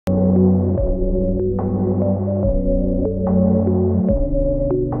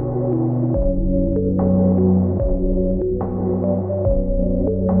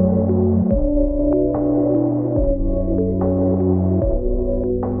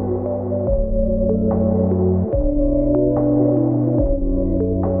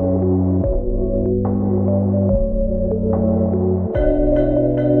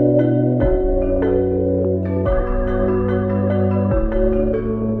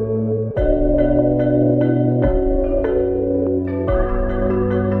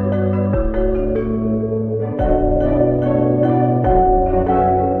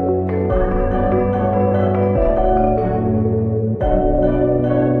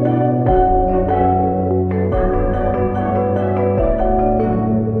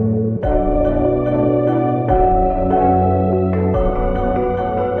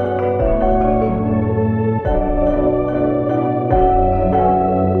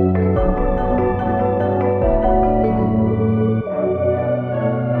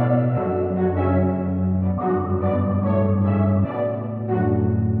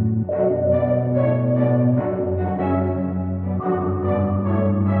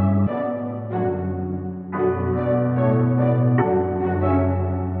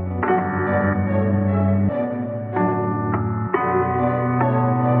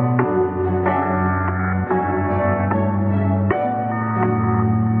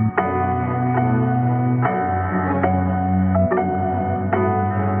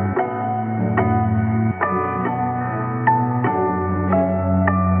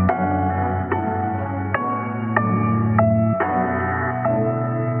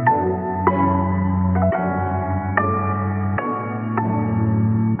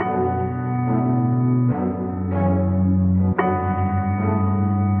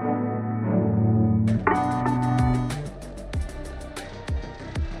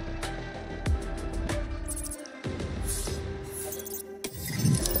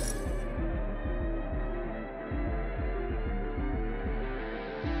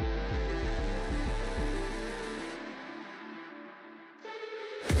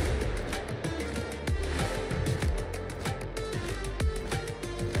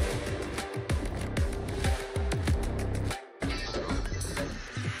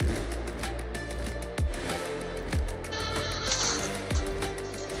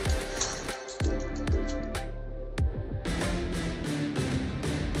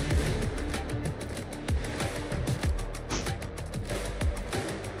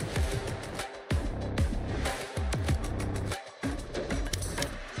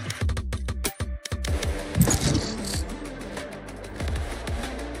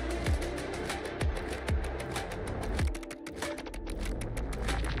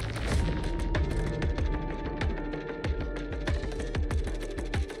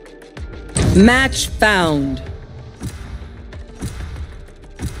Match found.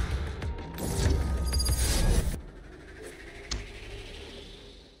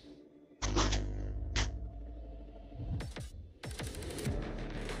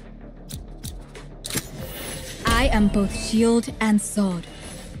 I am both shield and sword.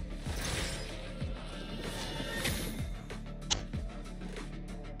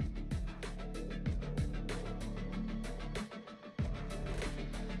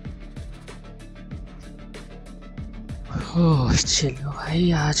 Oh, चलो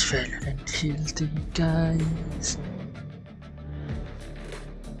भाई आज Valorant खेलते हैं guys.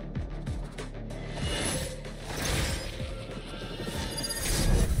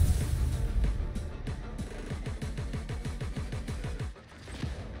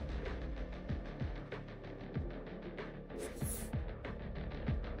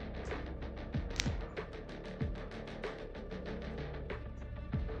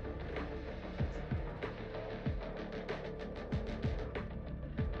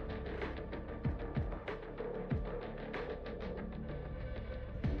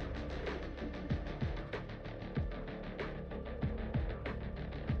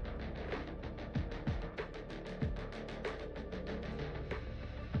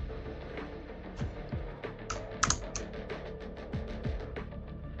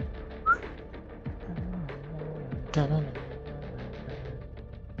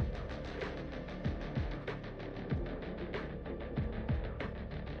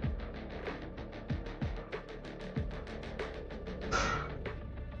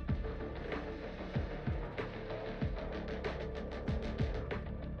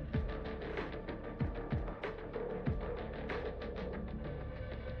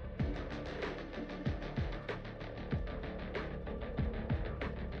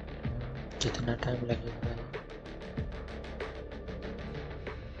 कितना टाइम लगेगा?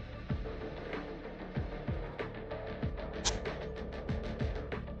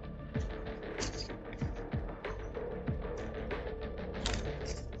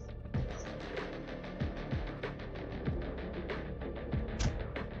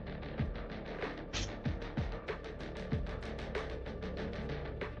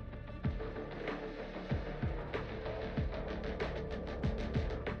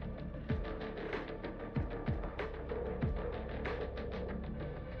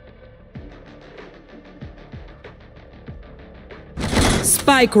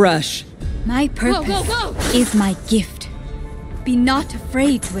 Spike rush. My purpose is my gift. Be not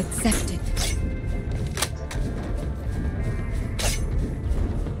afraid to accept it.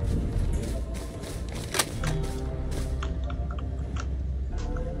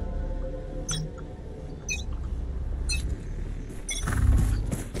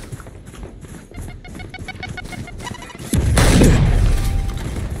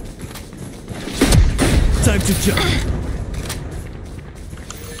 Time to jump.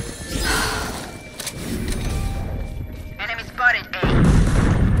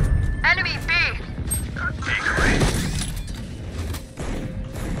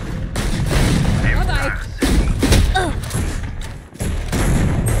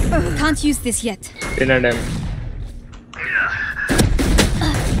 Can't use this yet. In and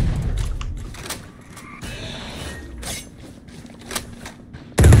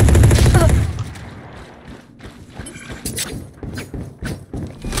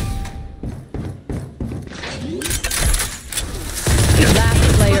Last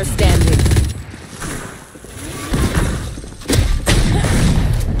player standing.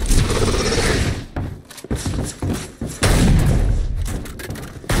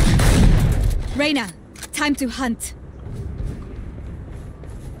 Reyna, time to hunt.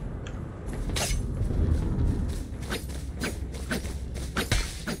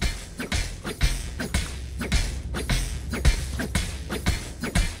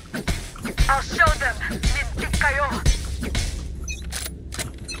 I'll show them. Mintik kayo.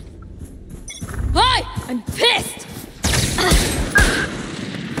 Hi! I'm pissed!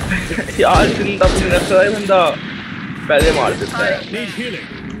 यार जिंदा अपनी रखा है बंदा पहले मार देता है. Need healing.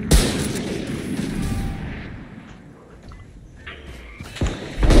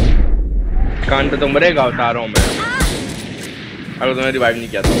 कान पे तो मरेगा उतार रहा हूँ मैं. अगर तुम्हें रिवाइव नहीं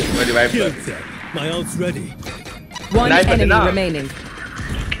किया तो मैं रिवाइव कर. My ult's ready. One enemy remaining.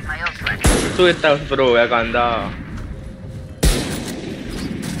 तू इतना ऊपर हो गया कांदा.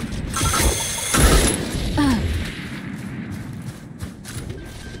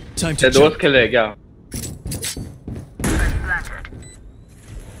 Time to दोस्त खेल रहे क्या?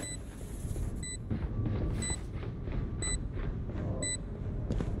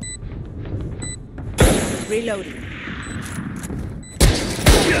 Reloading.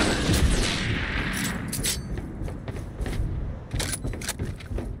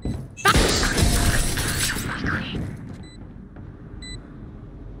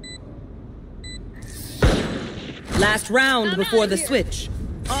 round before the switch.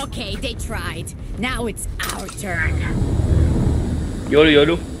 Okay, they tried. Now it's our turn.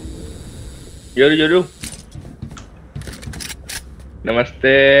 Yoru.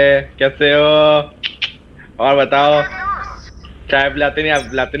 नमस्ते, कैसे हो? और बताओ, चाय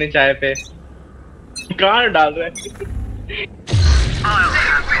पिलाते नहीं चाय पे? कहाँ डाल रहे?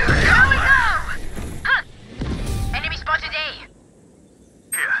 Enemy spotted A.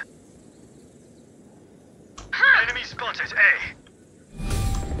 Here. Enemy spotted A.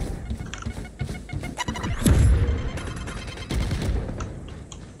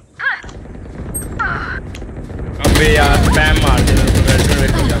 अबे यार स्पैम मार दिया तो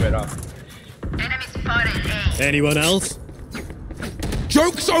रेस्टोरेंट हो गया मेरा. Enemy spotted A. Anyone else?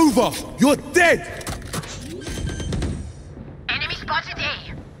 Joke's over! You're dead! Enemy spotted A.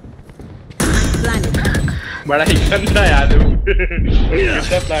 बड़ा ही गंदा यार वो.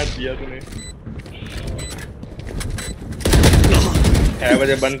 कितना प्लान किया तूने?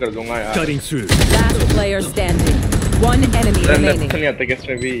 बजे बंद कर दूंगा यार. Cutting through. Last player standing. One enemy remaining. नहीं आता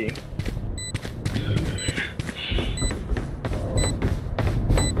किसमें भी.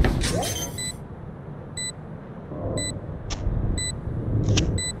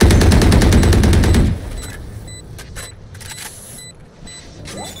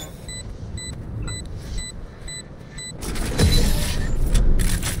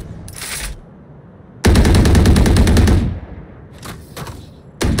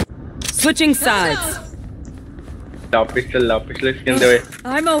 Switching sides. Pistol skin they.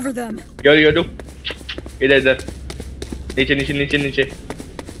 I'm over them. Yoru. इधर. नीचे.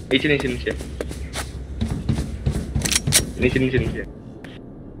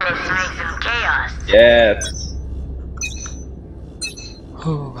 Let's make some chaos. Yes.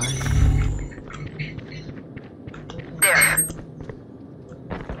 There.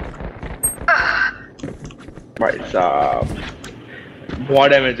 भाई साहब. बहुत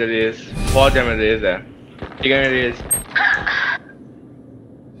डैमेज है रेस. है. ठीक है race.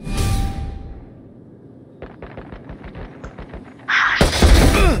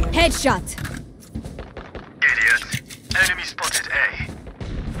 Headshot. Idiot. Enemy spotted A.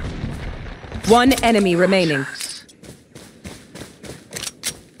 One enemy remaining.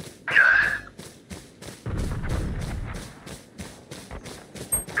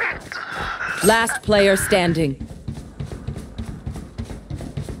 Last player standing.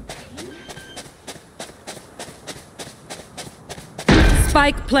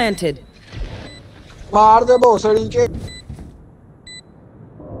 Spike planted. मार दे भोसड़ी के.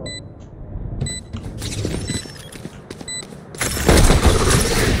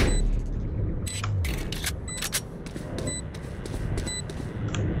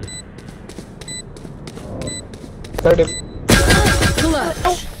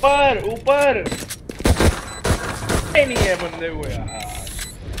 ऊपर नहीं है बंदे को यार.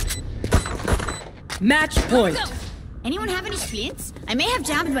 Match point. Anyone have any splints? I may have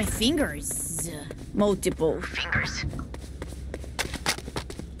jammed my fingers. Multiple fingers.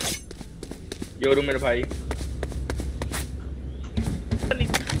 Yoru मेरे भाई.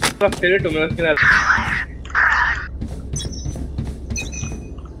 तेरे टुमे उसके साथ.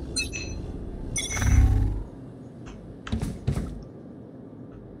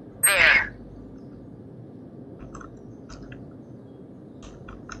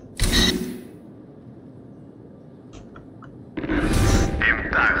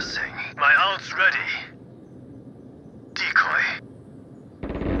 Embarrassing. My ult's ready. Decoy.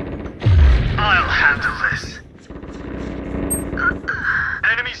 I'll handle this.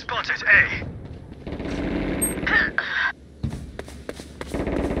 Enemy spotted A.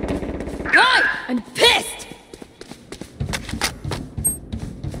 God, I'm pissed.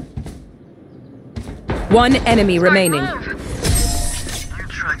 One enemy remaining. You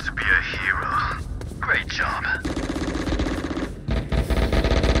tried to be a hero. Great job.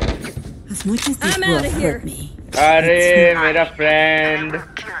 As much as this will hurt me. अरे मेरा friend.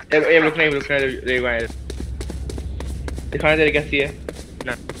 ये रुकना रेवाइल. दिखाने तेरी कैसी है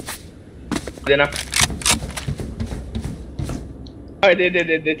ना. देना.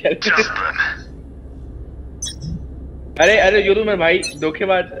 दे चल. अरे योरू मेरे भाई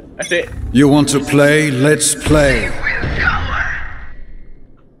धोखेबाज. ऐसे. You want to play? Let's play.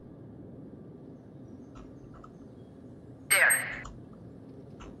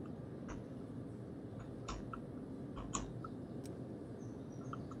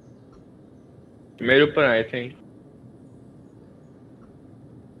 मेरे ऊपर आई थिंक.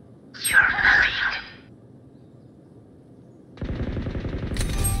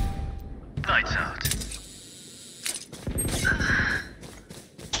 Lights out.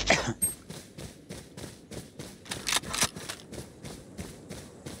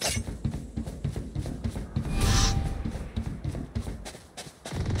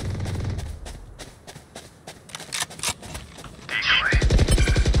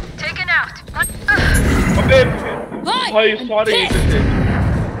 भाई sorry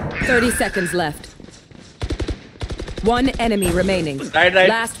 30 seconds left. One enemy remaining. Right.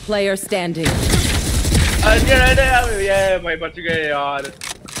 Last player standing. अरे ये भाई बच गए यार,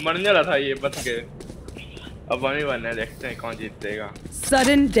 मरने वाला था ये, बच गए। अब 1v1 है, देखते हैं कौन जीतेगा।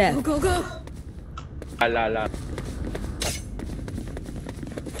 Sudden death. Go. ला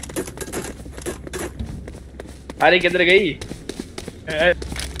अरे किधर गई?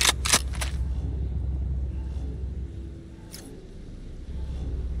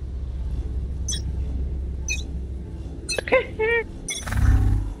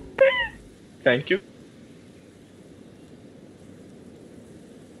 Thank you.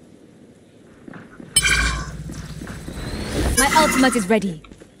 My ultimate is ready.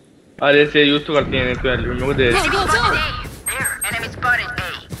 अरे से यूज तो करती हैं तो लोग दे। There, enemy spotted A.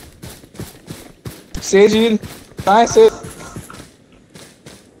 Sage heal. कहाँ है Sage?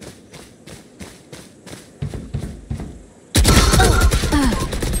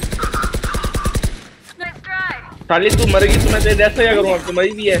 Nice try. साली तू मर गई तो मैं तेरे ऐसा क्या करूँगा? तू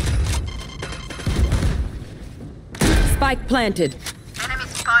मरी भी है। Spike planted. Enemy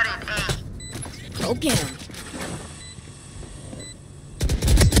spotted A. Go get him.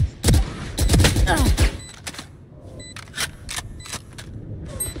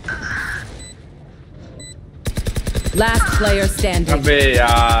 Last player standing. अबे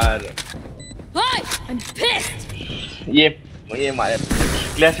यार। Hi, I'm pissed. ये मारे।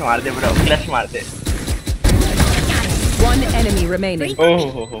 क्लैश मार दे ब्रो, क्लैश मार दे। One enemy remaining. Oh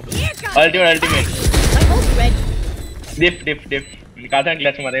ultimate. My ult ready. Dip कहा था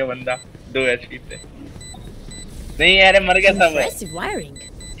क्लच मारेगा बंदा 2 HP पे। नहीं यार मर गया सब। Impressive wiring.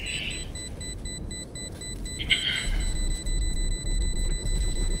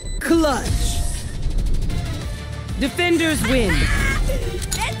 Clutch. Defenders win.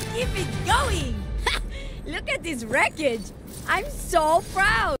 Let's keep it going. Look at this wreckage. I'm so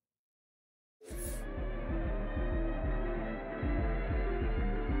proud.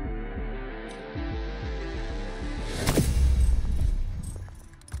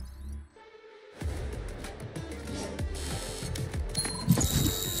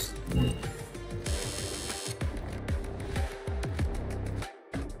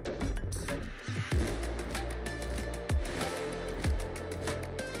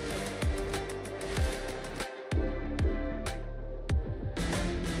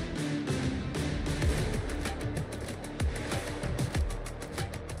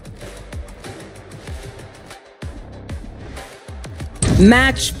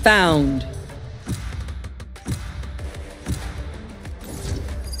 Match found.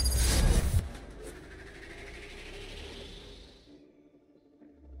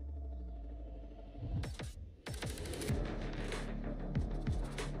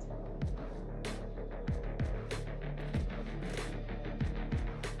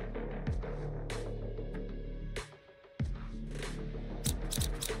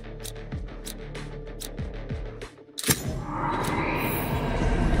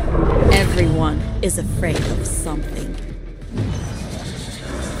 Everyone is afraid of something.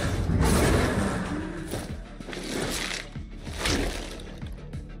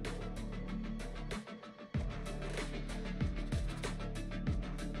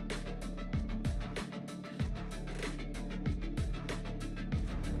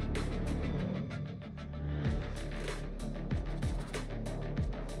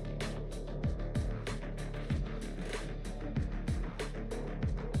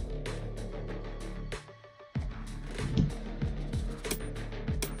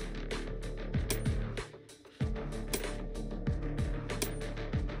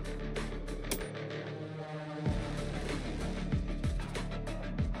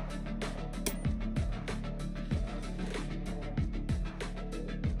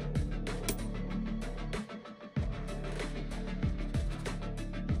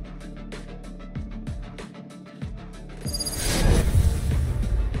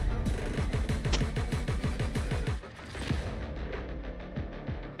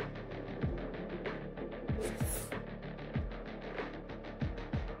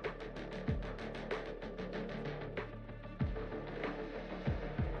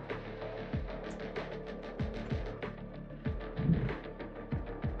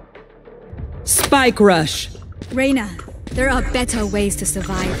 Spike rush. Reyna, there are better ways to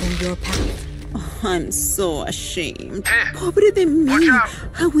survive than your path. Oh, I'm so ashamed. Pobre de me.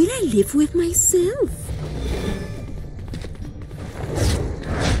 How will I live with myself?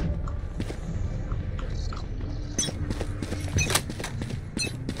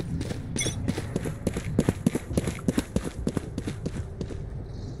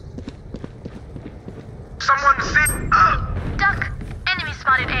 Someone Duck. Enemy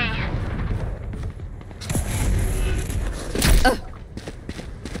spotted A.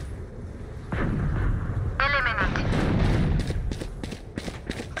 Eliminate.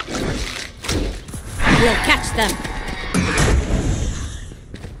 We'll catch them.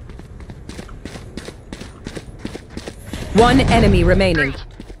 One enemy remaining.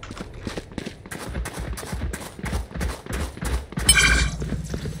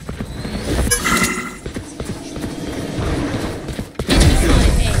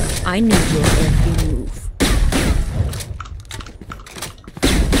 I knew your every move.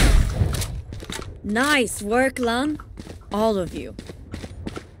 Nice work, Lung. All of you.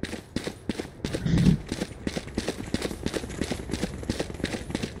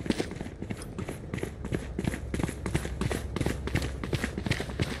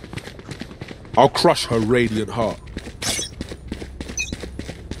 I'll crush her radiant heart.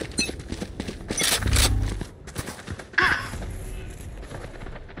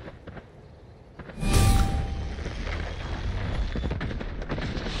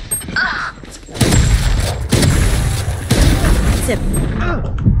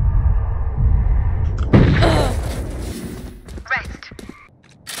 Rest.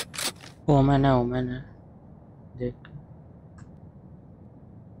 Mana. Deख.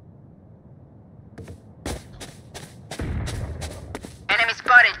 Enemy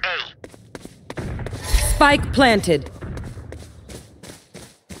spotted A. Spike planted.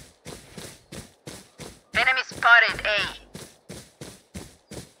 Enemy spotted A.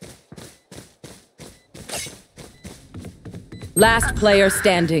 Last player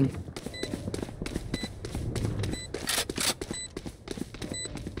standing.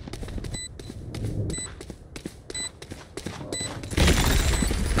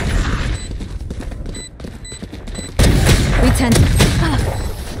 We tend to...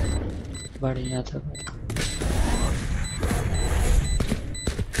 बढ़िया था.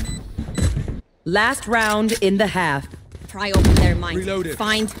 Last round in the half. Pry open their mind. Reloaded.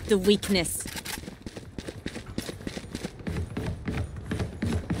 Find the weakness.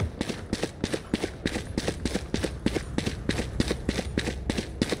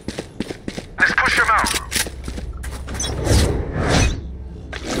 Let's push him out.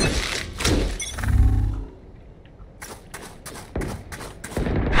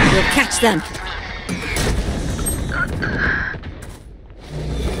 We'll catch them.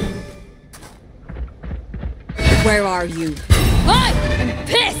 Where are you? I'm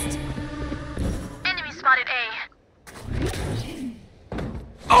pissed! Enemy spotted A.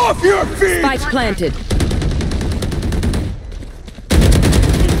 Off your feet! Spike planted.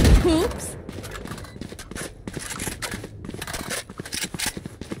 Oops.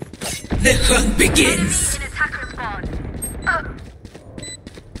 The hunt begins. In attacker spawn.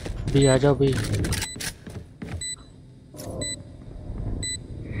 भी आ जाओ भी.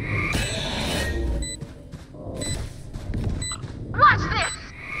 Watch this.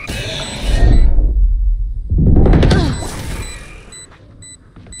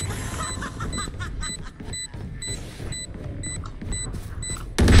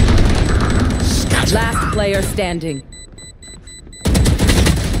 Last player standing.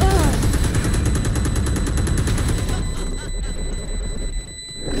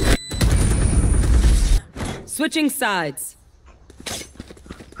 Switching sides.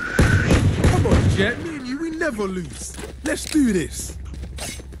 Come on, Jet. Me and you, we never lose. Let's do this.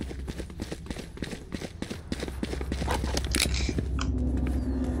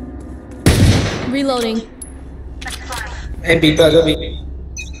 Reloading. B पे आ जाओ B.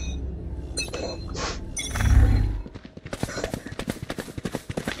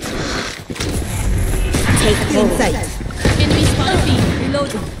 Take hold. Enemy spotted B.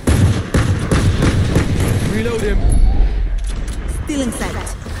 Reloading. Reload him. Still in sight.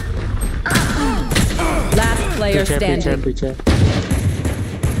 Last player पीछे standing. पीछे.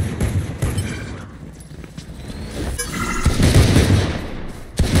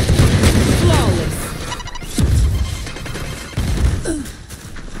 Flawless.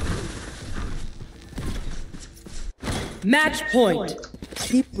 Match point.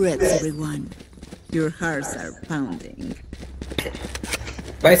 Deep breaths, everyone. Your hearts are pounding.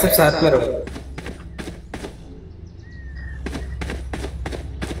 भाई सब साथ में रहो.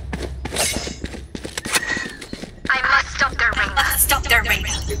 I must stop their rain. Stop their rain.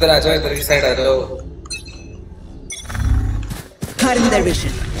 इधर आ जाओ, इधर की साइड आ जाओ. Cutting their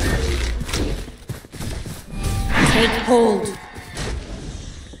vision. Take hold.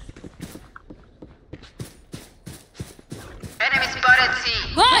 Enemy spotted C.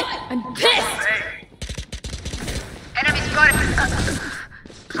 What? I'm pissed! Enemy spotted.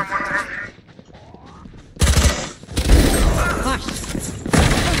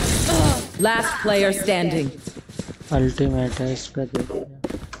 Last player standing. Ultimate है इस पे देखिए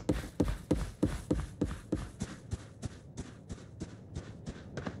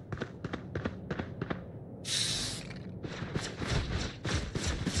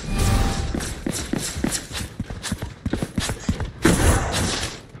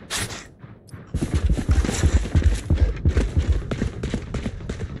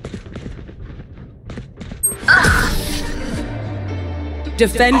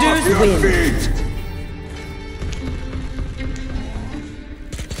Defenders win.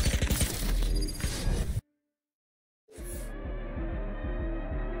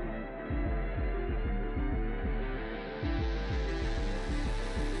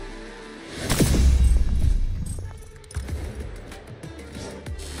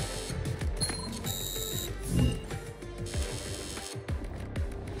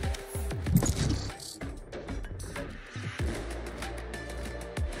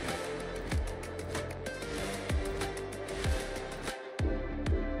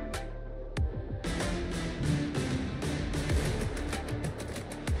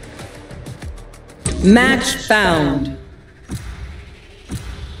 Match found.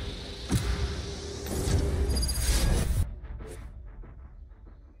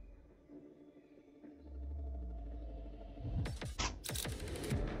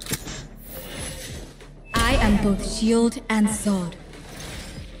 I am both shield and sword.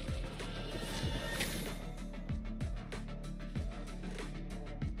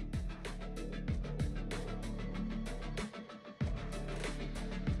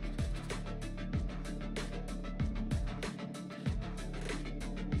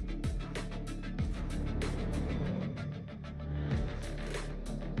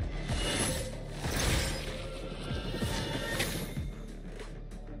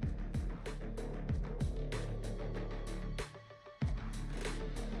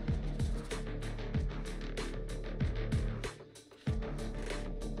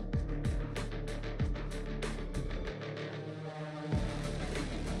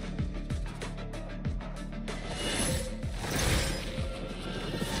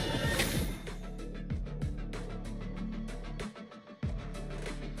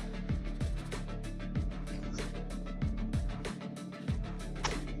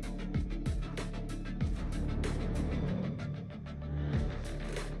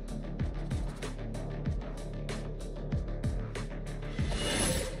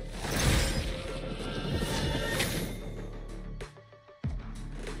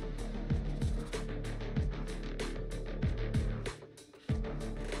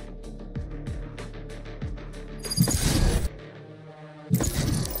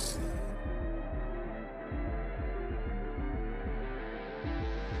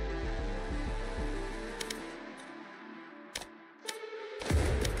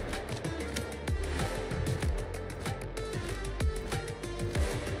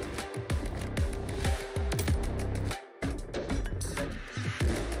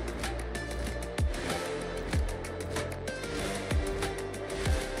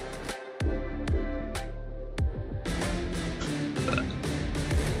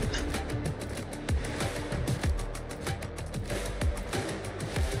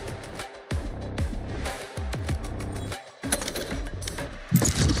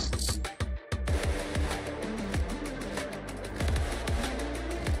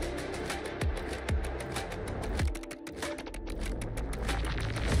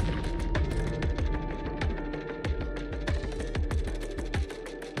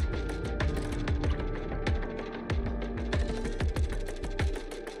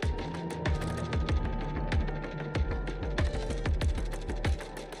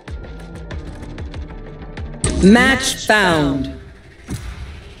 Match found.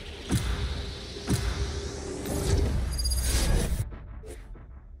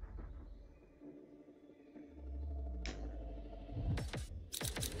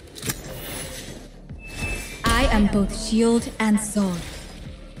 I am both shield and sword.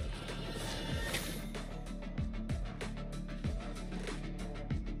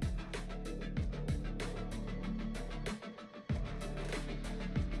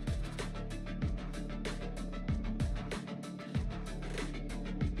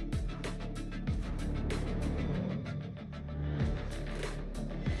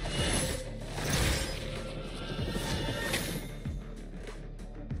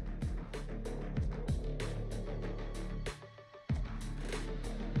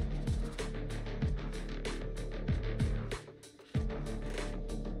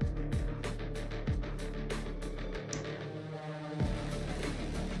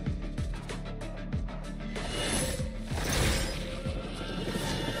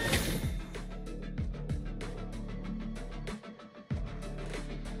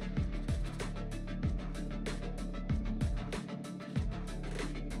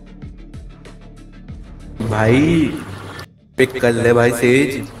 भाई pick कर ले भाई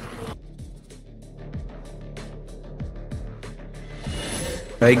says.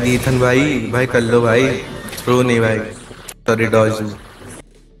 भाई नीथन भाई कर लो भाई। प्रो नहीं भाई, sorry Dodge.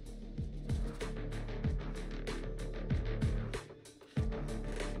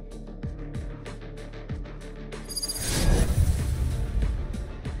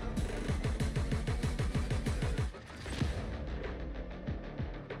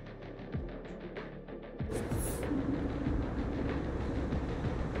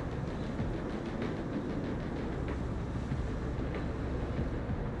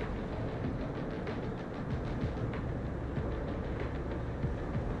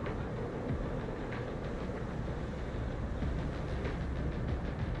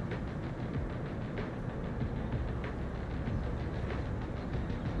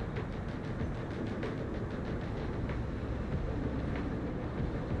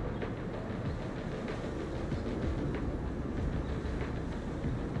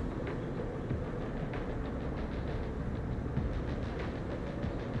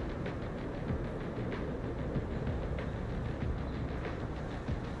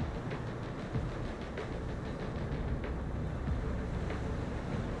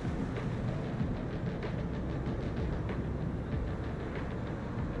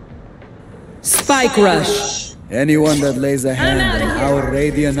 Spike rush. Anyone that lays a hand on our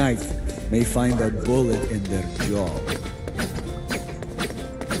Radiant Knight may find a bullet in their jaw.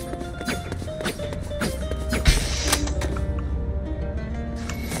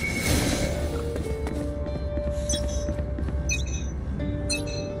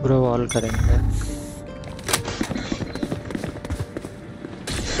 Bro wall करेंगे.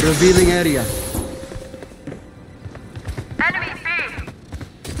 Revealing area.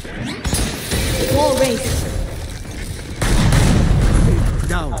 Wall raised.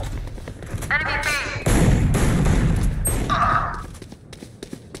 Down. Enemy B.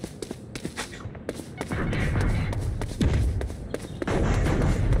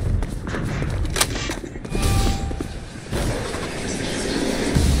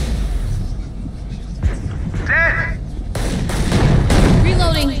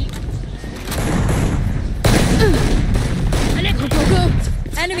 Reloading. Go.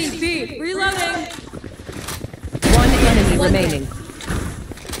 Enemy B. Reloading. One enemy remaining.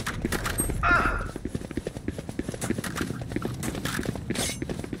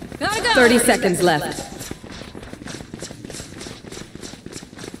 Gotta go. 30 seconds left.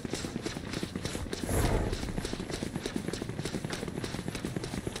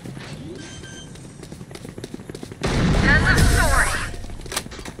 End of story.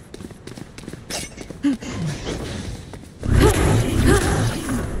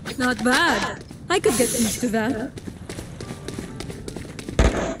 Not bad. I could get used to that.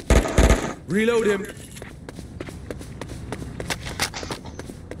 Reload him.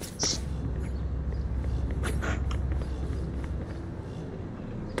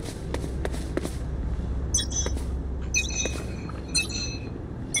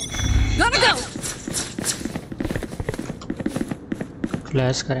 Gotta go.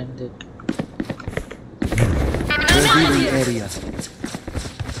 Flash करेंगे. Revealing area.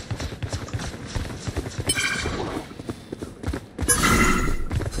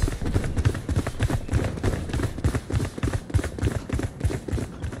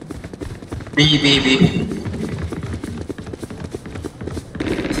 B.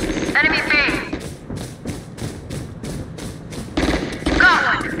 Enemy B. Got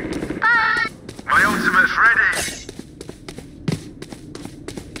one. My ultimate's ready.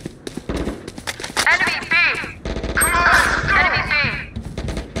 Enemy B. Come on, let's go. Enemy B.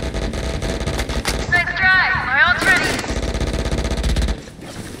 Nice try. My ult's ready.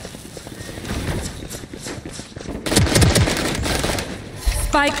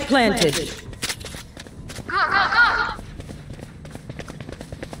 Spike planted. Go.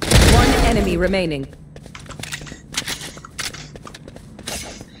 One enemy remaining.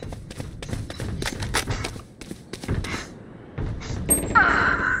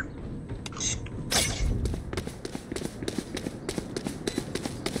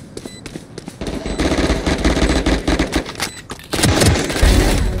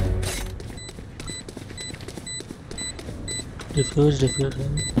 Defuse.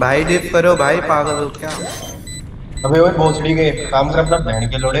 भाई dip करो भाई, पागल हो क्या? अबे ओए भोसड़ी के काम कर अपना बहन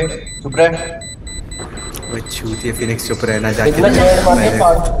के लोड़े, चुप रह। ओए छूतिए फिनिक्स, चुप रहना जाके। इतना शेयर मार के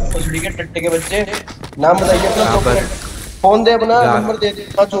भोसड़ी के टट्टे के बच्चे, नाम बताइए अपना। फोन दे अपना, नंबर दे दे।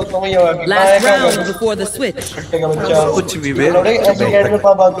 मैं सोचता हूं ये होगा कि Last round before the switch. टट्टे का बच्चा कुछ भी बे। लोड़े ऐसे गेट में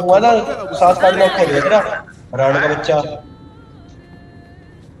पा बात हुआ ना, सांस काटना खेल रहा तेरा राण का बच्चा।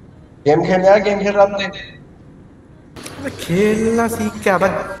 गेम खेल रहा, गेम खेल रहा हमसे। खेलना सीख क्या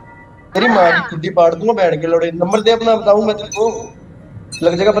बन तेरी माँ की खुदी पाड़ दूंगा बैठ के लोड़े नंबर दे अपना बताऊं मैं तेरे को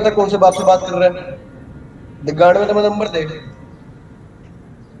लग जाएगा पता कौन से बाप से बात कर रहा है गाड़ में तो मैं नंबर दे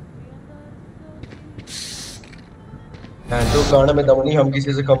तो गाना में दम नहीं हम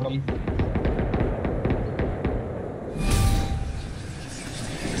किसी से कम नहीं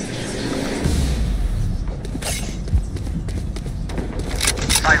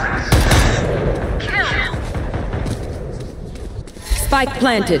Spike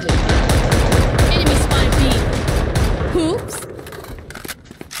planted. Enemy spotted B. Oops.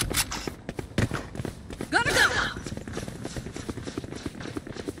 Gotta go.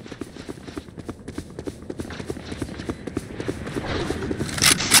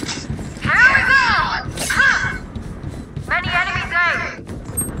 Here we go! Ha! Many enemies A.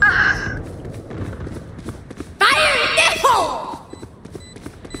 Fire in the hole!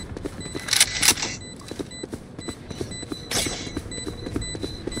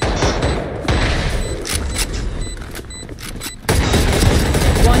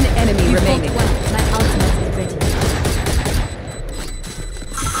 One enemy remaining. Well, my ultimate is ready.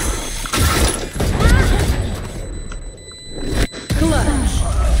 Clutch.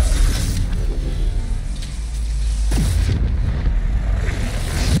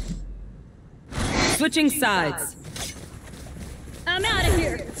 Switching sides. I'm out of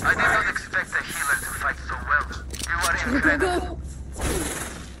here. I did not expect a healer to fight so well. You are Go, incredible. go.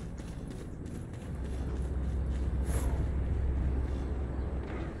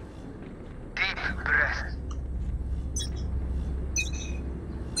 Deep breath.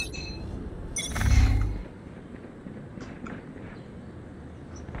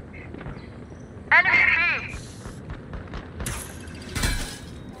 Enemy B.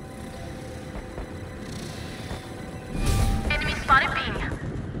 Enemy spotted B.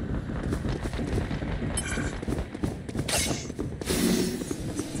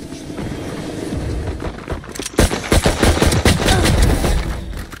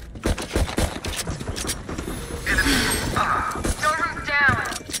 Your room down.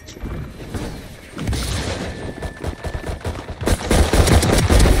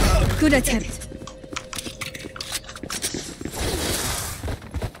 Good attempt.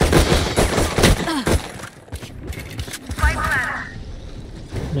 Spike planted.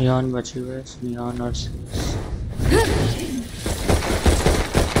 Neon बची हुई है Neon और Strix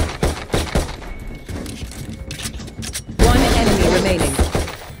One enemy remaining.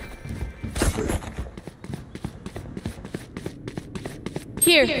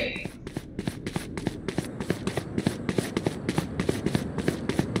 Here.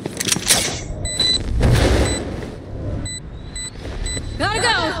 Gotta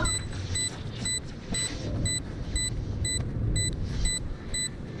go.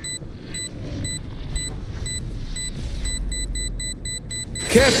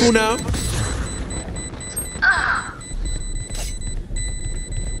 Careful now.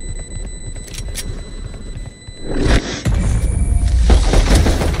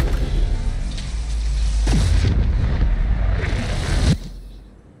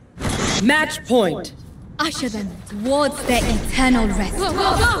 Match point. Usher them towards their eternal rest. Go,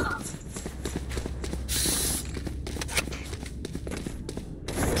 go, go!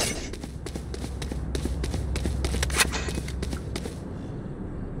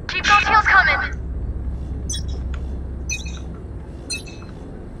 Keep those heals coming.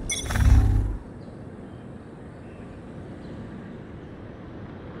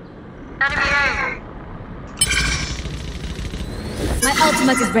 Enemy A. My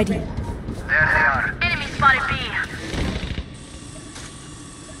ultimate is ready. There they are. Enemy spotted B.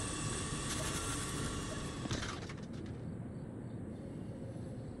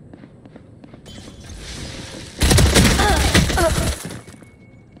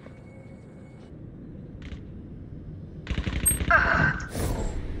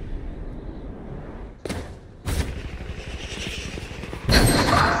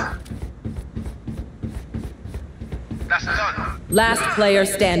 That's done. Last player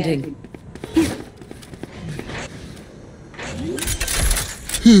standing.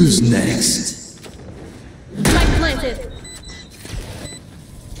 Who's next? Spike planted.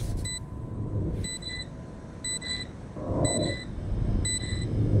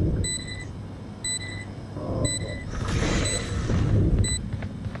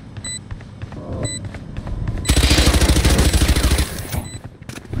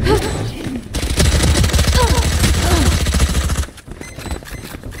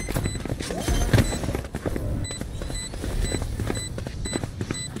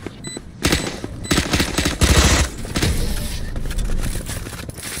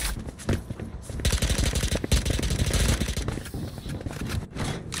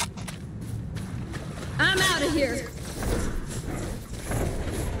 out of here.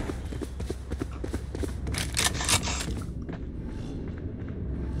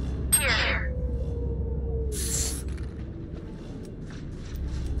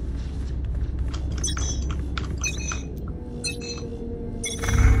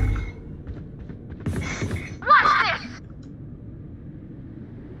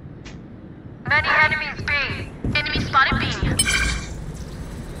 Many enemies B. Enemy spotted B.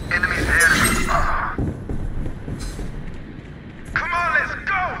 Enemies there. Come on, let's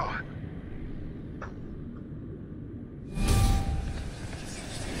go!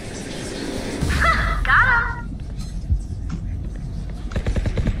 Got him.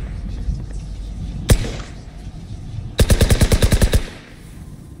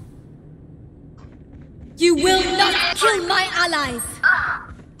 You will not kill my allies.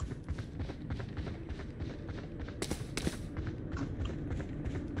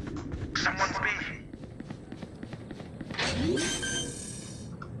 Someone's B.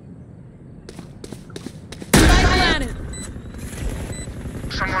 My planet.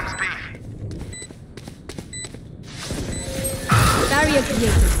 Someone's B. Barrier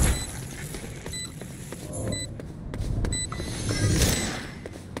created.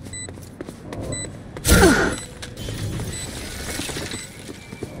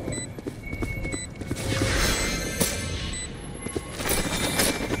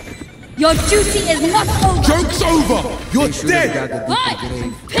 Your duty is not over. Joke's over! You're dead! What?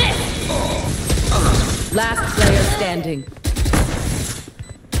 Piss! Last player standing.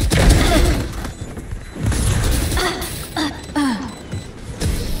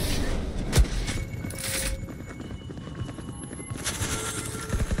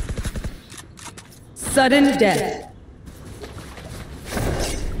 Sudden death.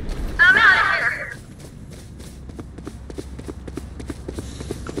 I'm out of here.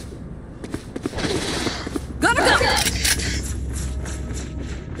 Gotta go!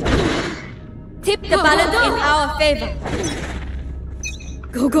 Tip the balance in our favor.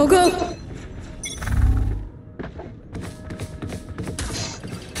 Go, go, go!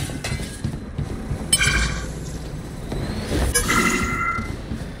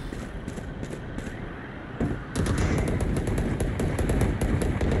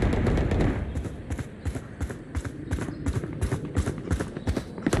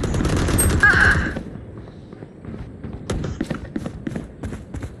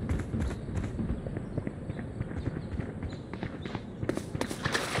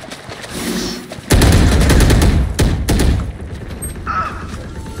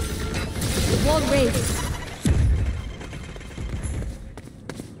 Wall raised.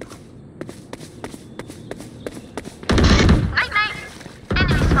 Night, night.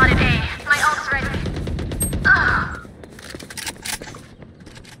 Enemy spotted A. My ult's ready.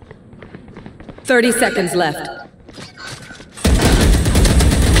 30 seconds left.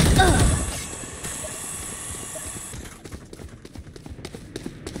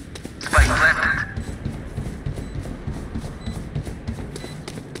 Spike planted.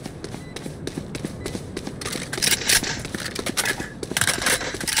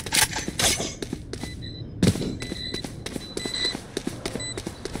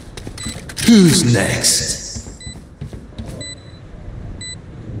 Who's next?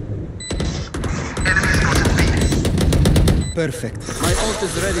 Enemy spotted B. Perfect. My ult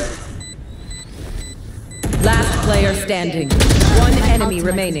is ready. Last player standing. One enemy Ultimate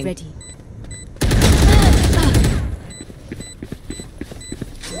remaining. is ready.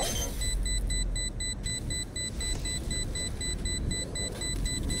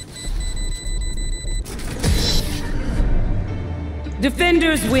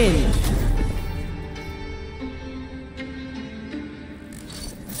 Defenders win.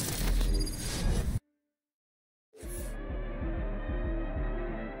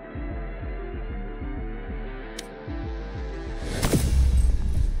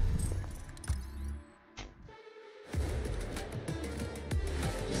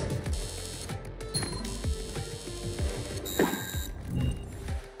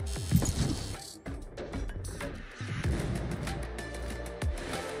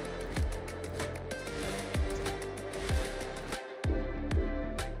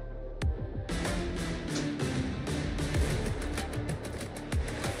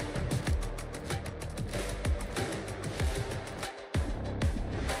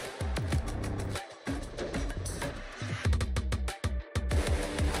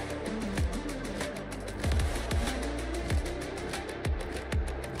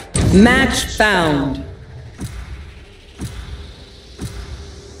 Match found.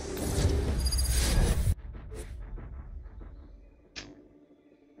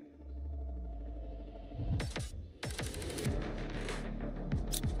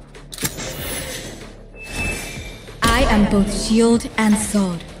 am both shield and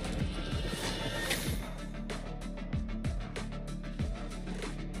sword.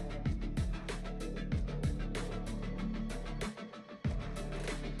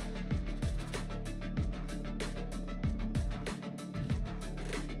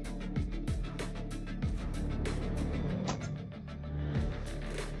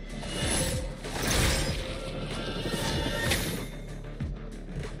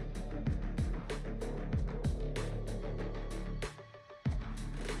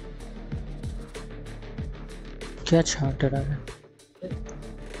 क्या छांट रहा है?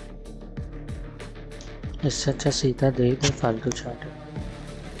 इससे अच्छा सीधा दे दे, फालतू छांट।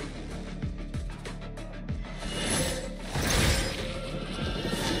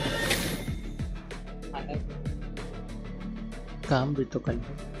 काम भी तो कर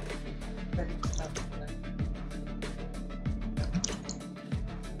लो।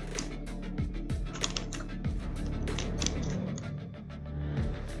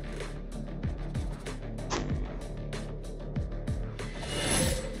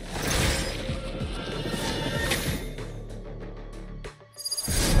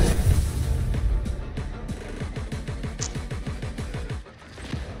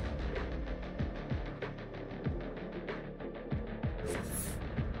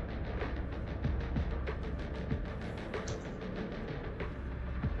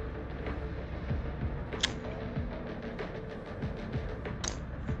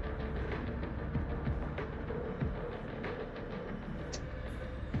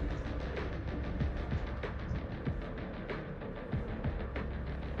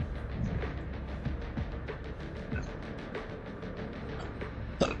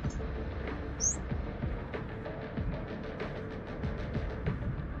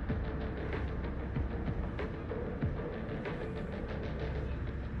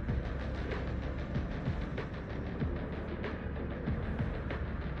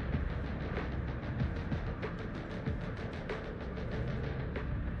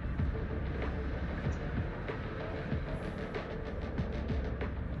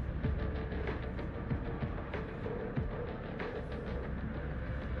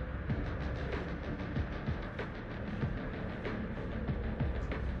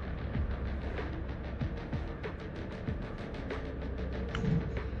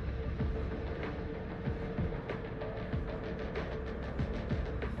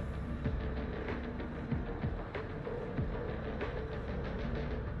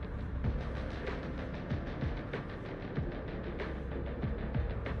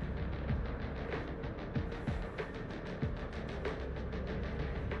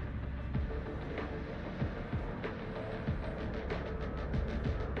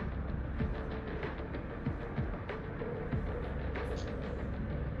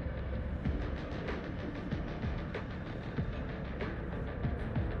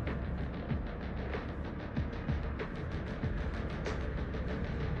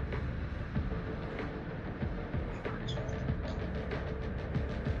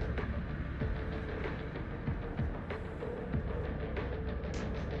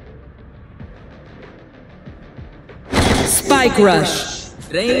 Spike rush.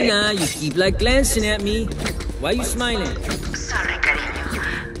 Reina, you keep like glancing at me. Why you smiling? Sorry, cariño.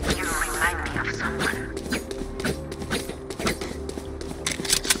 You remind me of someone.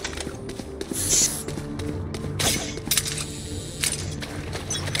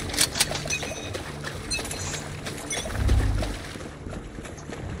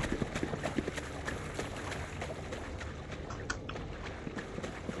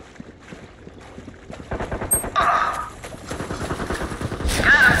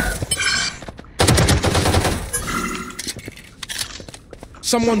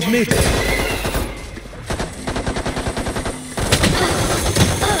 Someone's mid.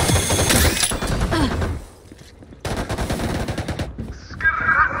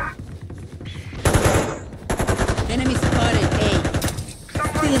 Enemy spotted A.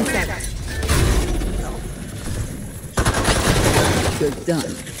 Still inside. You're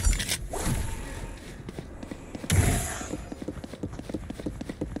done.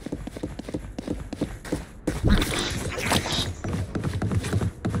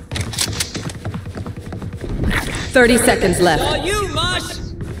 Thirty seconds left. Oh, you, Mosh!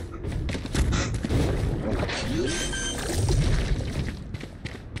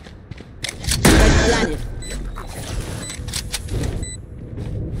 Planet.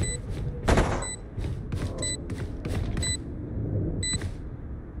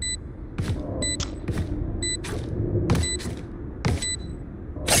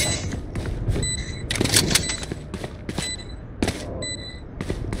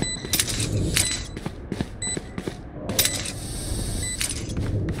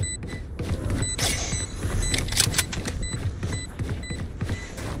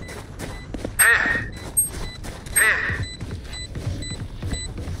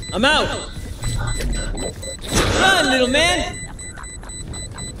 I'm out. Run, little man.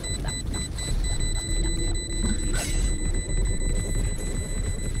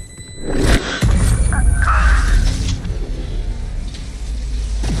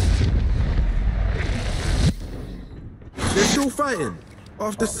 They're still fighting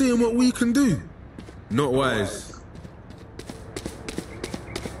after seeing what we can do. Not wise.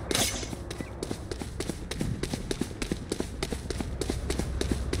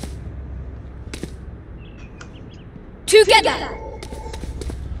 Together!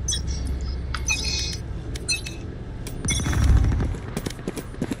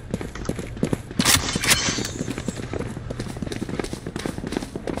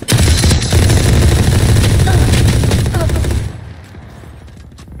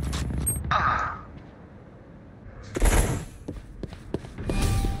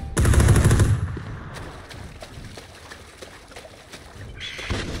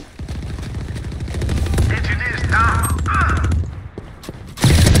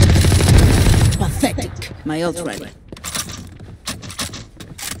 My ult ready.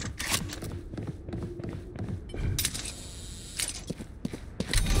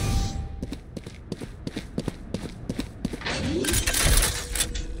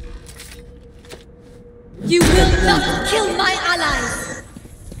 You will not kill my allies!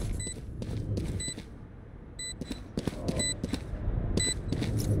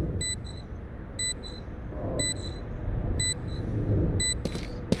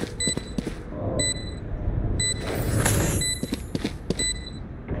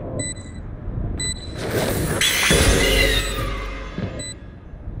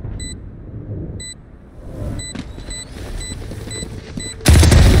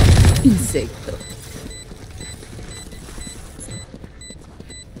 Insecto.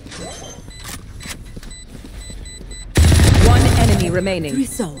 One enemy remaining.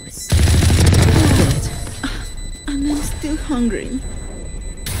 Resource. Good. And I'm still hungry.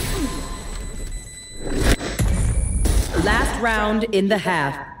 Last round in the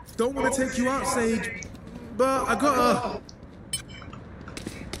half. Don't want to take you out, Sage, but I gotta.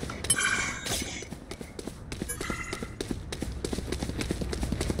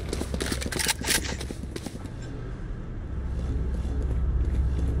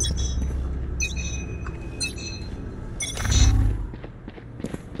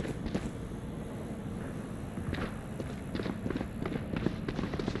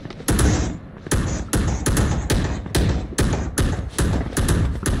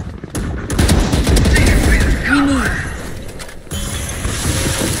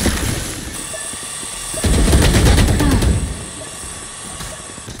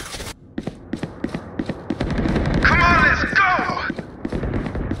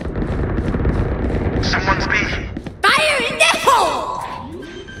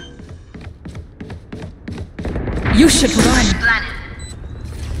 You should run.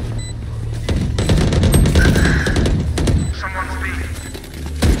 Someone's speaking.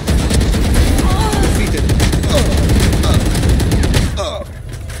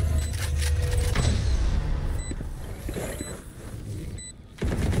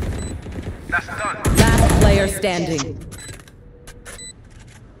 That's done. Last player standing.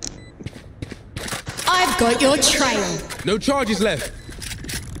 I've got your trail. No charges left.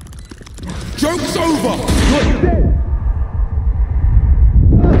 Joke's over. You're dead.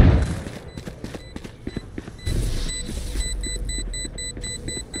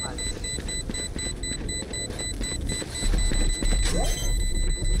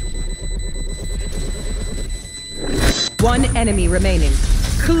 One enemy remaining.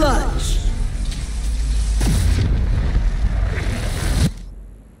 Clutch.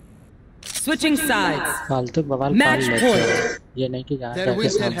 Switching sides. फालतू बवाल Match पाल point. लेते हैं। ये नहीं कि यहाँ Their जाके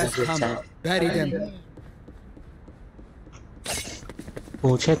whistle सामने has घुस come. जाए। Bury them.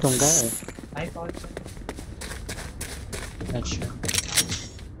 पूछे तुम गए? अच्छा।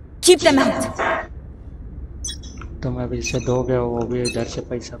 Keep them out. तुम अभी इसे दोगे वो भी इधर से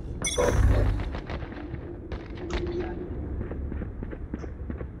पैसा।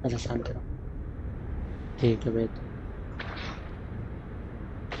 अच्छा शांत रहो। ठीक है बेटा।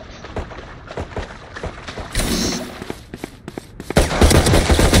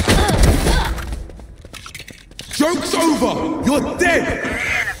 Joke's over! You're dead!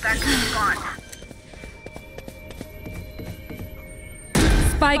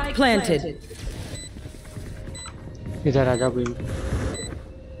 Spike planted. इधर आ जाओ beam.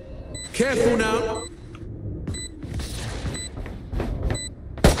 Careful now.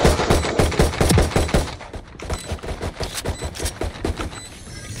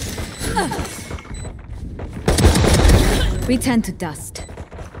 We turn to dust.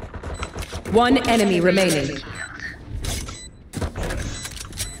 One enemy remaining.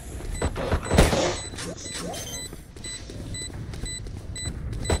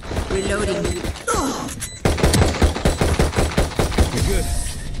 Reloading. We good.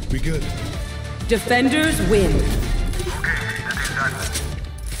 We good. Defenders win.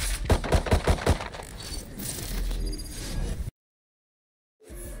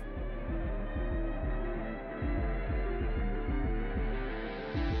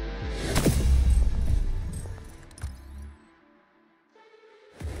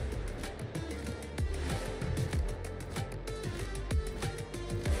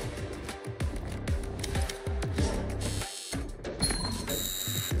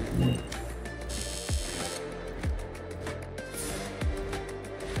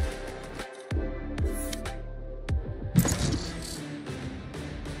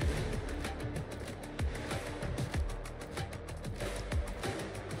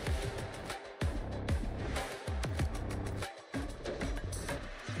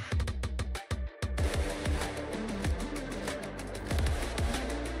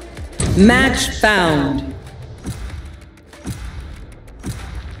 Match found.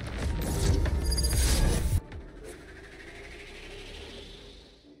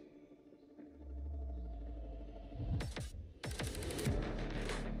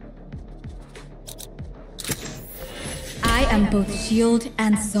 I am both shield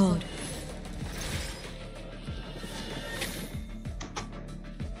and sword.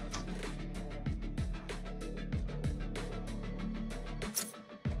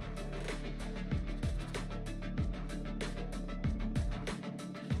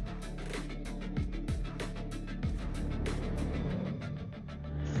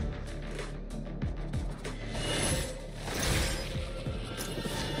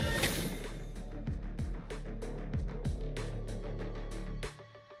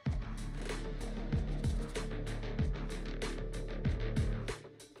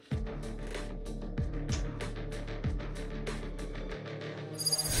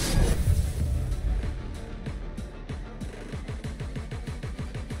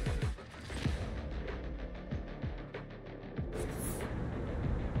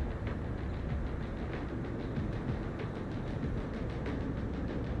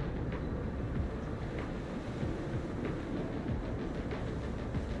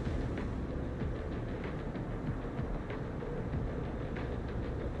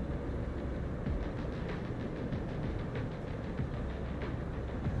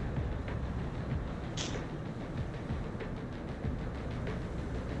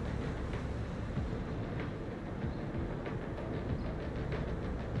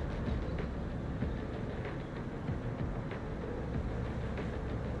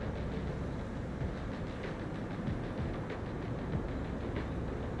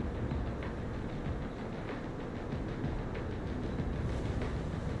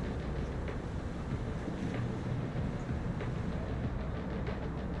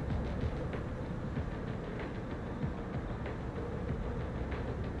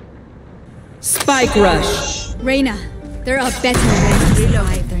 Spike rush. Reyna, there are better ways to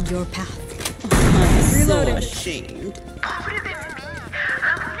survive than your path. I'm so ashamed.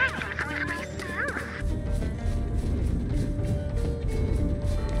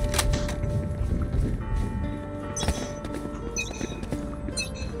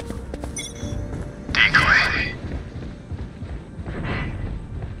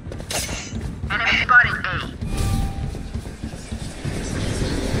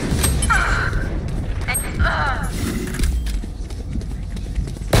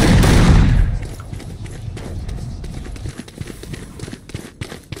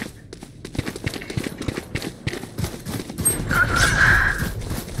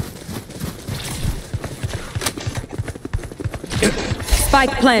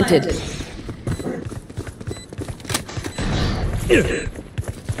 Spike planted.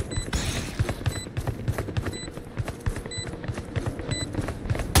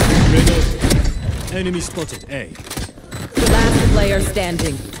 Enemy spotted A. Last player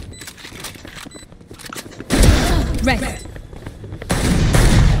standing. Rest.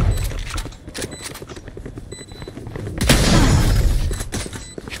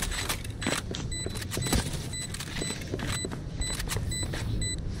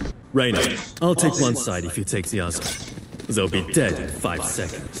 Reyna, I'll take one side if you take the other. They'll be dead in 5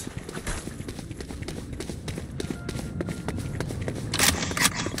 seconds.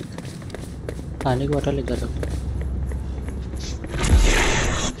 पानी की बोतल लेकर रखो।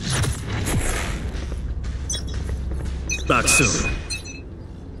 Back soon.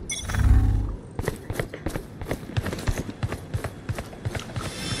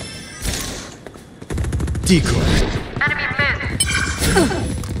 decoy. Enemy mid.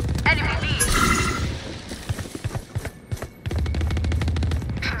 Enemy B.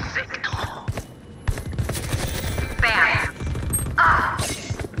 Bam.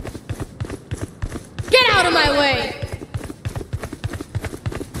 Get out of my way!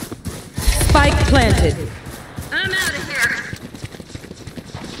 Spike planted. I'm out of here.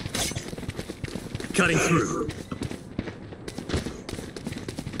 Cutting through.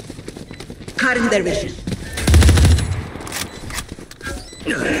 Cutting their vision.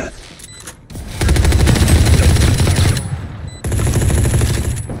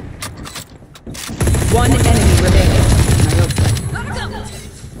 One enemy remaining.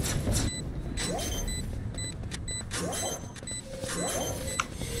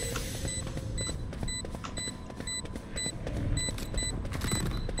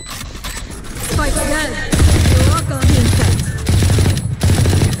 Spike dead. You're welcome.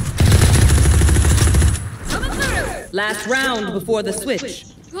 Coming through. Last round before the switch.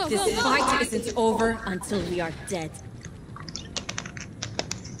 This fight isn't over until we are dead.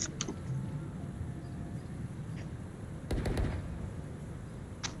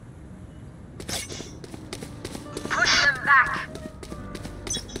 Push them back.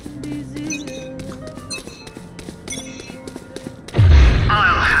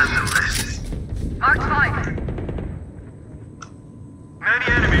 I'll handle this. Mark 5. Many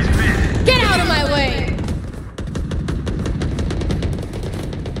enemies mid. Get out of my way!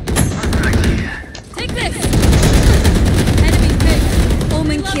 Take this! Enemy pick.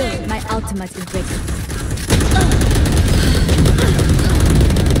 Omen kill. My ultimate is ready.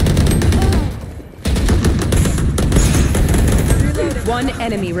 One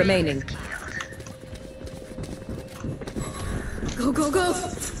enemy remaining. Go, go, go!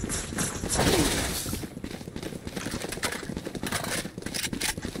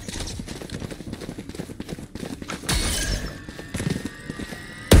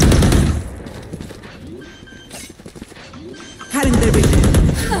 Cutting their vision.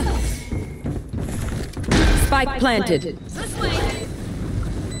 Spike planted. This way!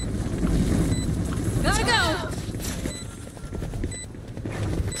 Gotta go!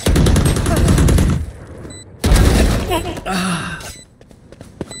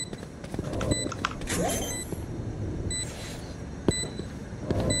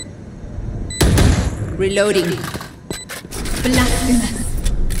 Reloading. Blasphemous.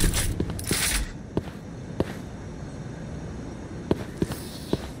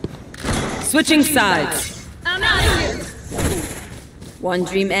 Switching sides. I'm out of here! One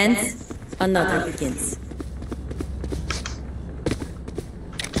dream ends, another begins.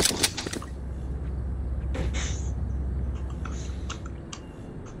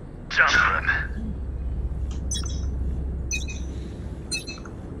 Jump them.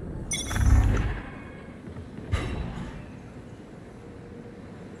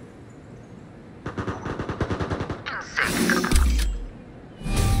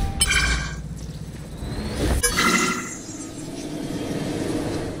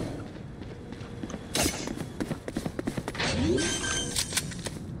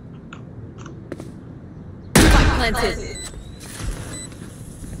 Planted.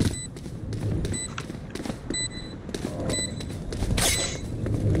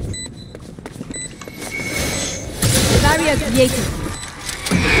 Barrier created.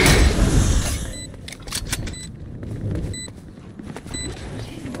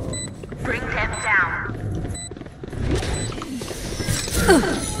 Bring them down.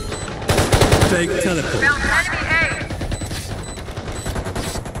 Fake teleport. Found enemy A.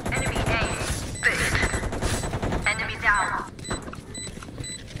 Enemy A. Fixed. Enemy down.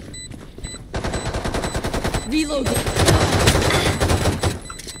 Reloading.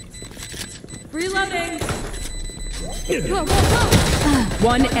 Reloading. Go, go, go.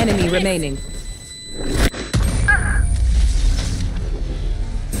 One enemy remaining.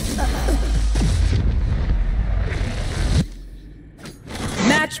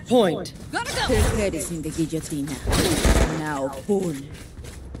 Match point. Gotta go. Her head is in the guillotine. Now pull.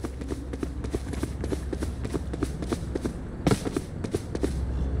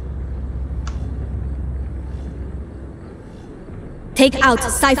 Take out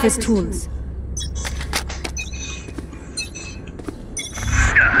Cypher's tools.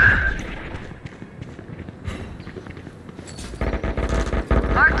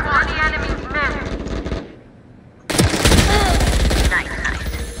 Mark 20 enemies mid. Nice.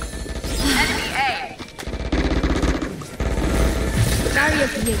 Enemy A. Barrier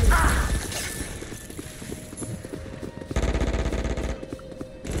created.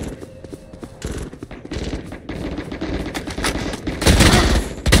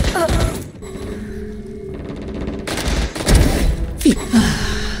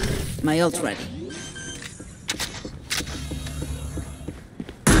 My ult ready.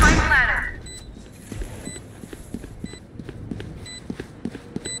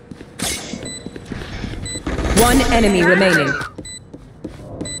 One enemy remaining.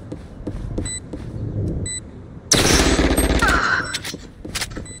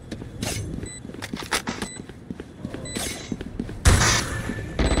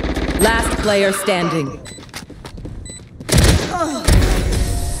 Last player standing.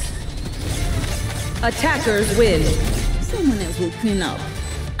 Attackers win. Someone else will clean up.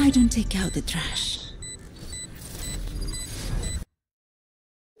 I don't take out the trash.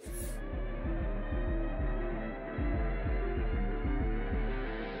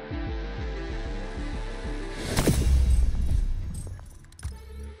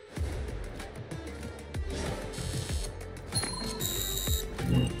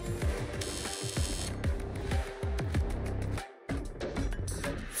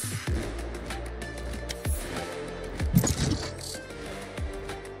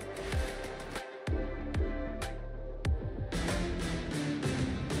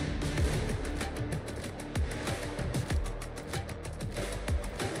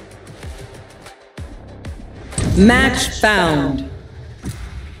 Match found.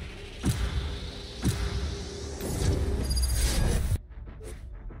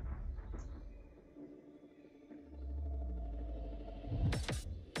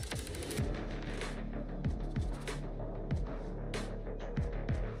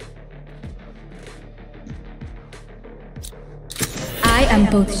 I am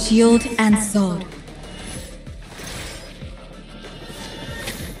both shield and sword.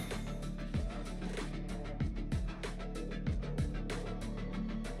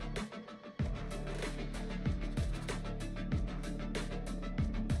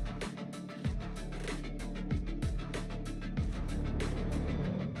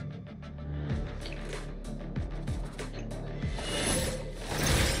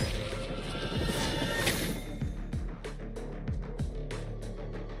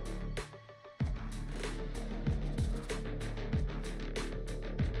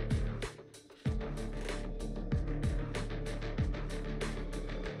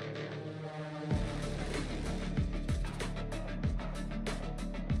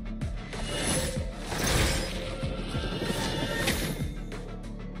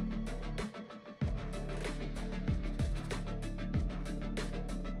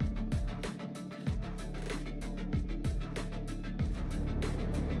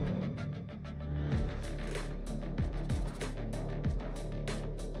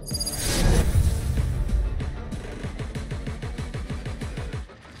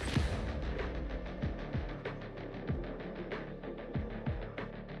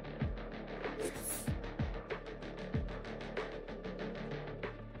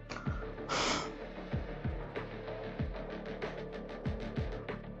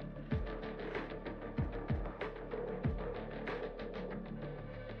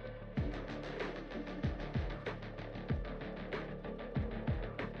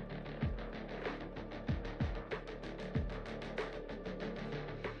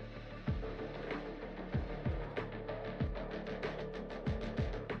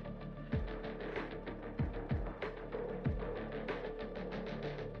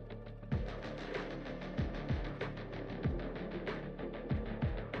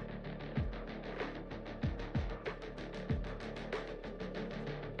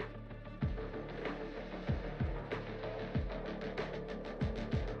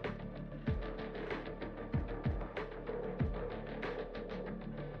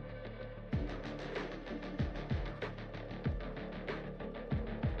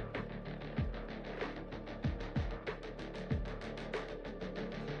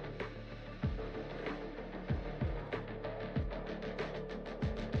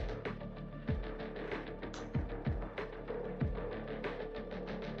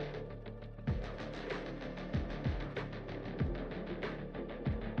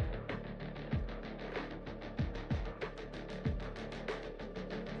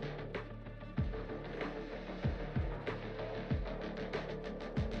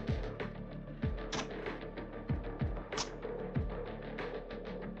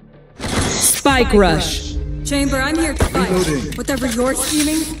 Spike rush. Chamber, I'm here to fight. Reloading. Whatever you're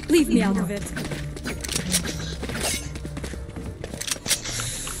scheming, leave me out of it.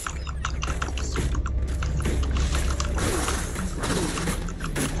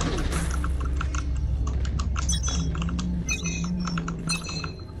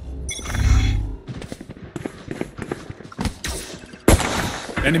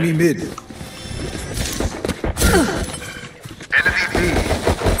 Enemy mid. Enemy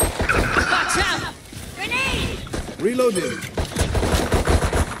B. Reloading.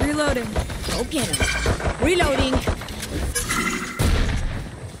 Reloading. Go get him. Reloading.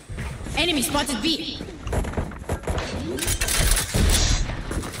 Enemy spotted B.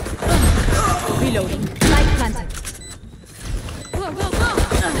 Reloading. Light planted. Go, go, go!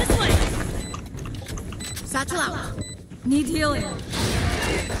 This way! Satchel out. Need healing.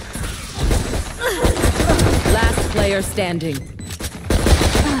 Last player standing.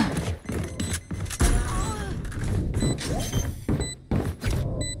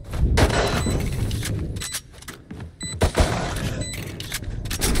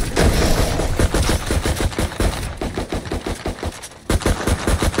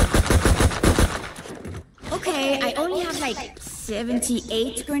 Okay, I only have like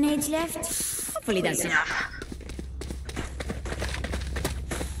 78 grenades left. Hopefully that's enough.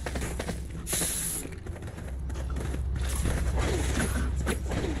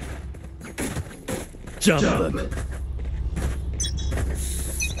 Jump them.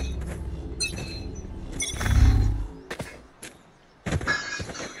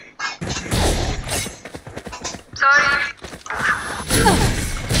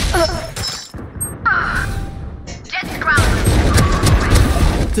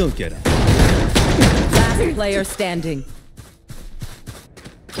 Don't get up. Last player standing.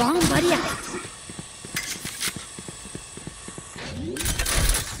 Bomb buddy out.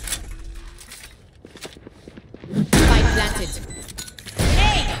 Spike planted.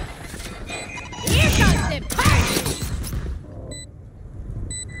 Hey! Here comes the party!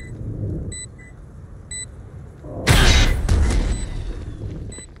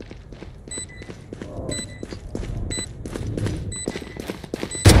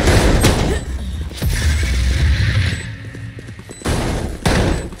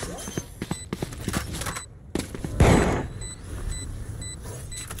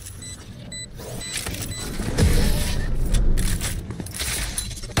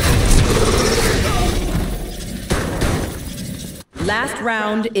 Last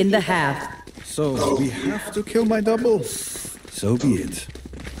round in the half. So, we have to kill my double? So be it.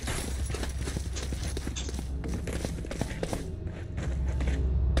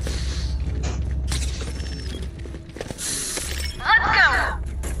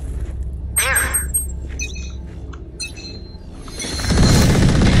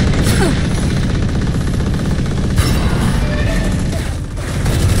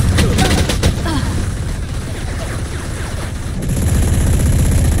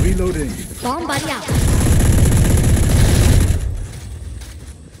 Reloading. Bomb buddy out.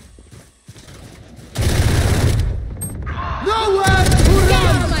 Nowhere to Get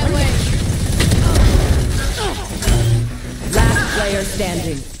out run! of my way! Last player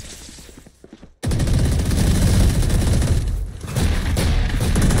standing.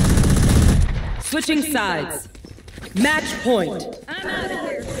 Switching sides. Match point. I'm out of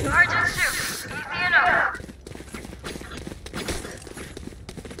here. Sergeant shoot. Easy enough.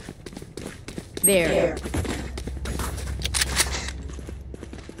 There.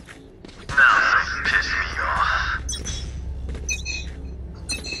 Now piss me off.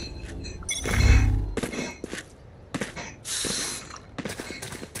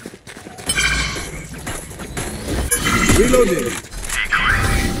 Reloading.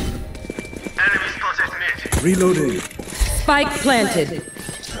 Enemy spotted mid. Reloading. Spike planted.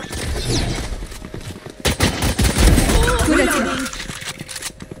 Reloading.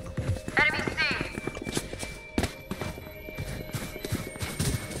 Enemy C.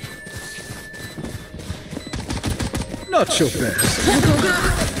 Not your best.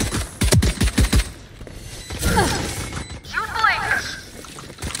 You blink.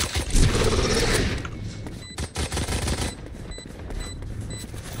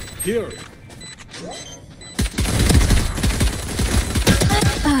 Here.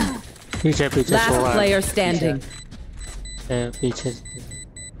 पीछे पीछे Last player standing. पीछे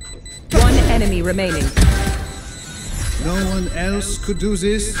One enemy remaining. No one else could do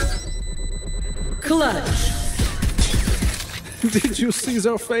this? Clutch. Did you see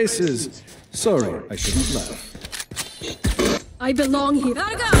their faces? Sorry, I shouldn't laugh. I belong here.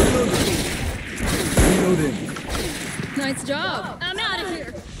 Gotta go! Reloading. Nice job. I'm out of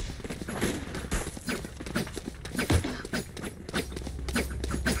here.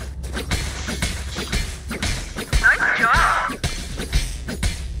 Nice job.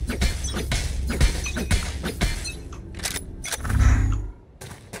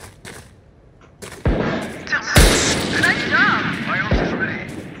 Nice job. My ult is ready.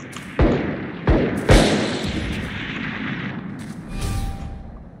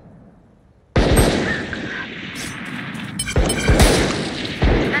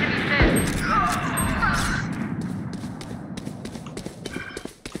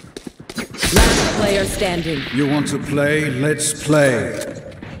 player standing. You want to play? Let's play.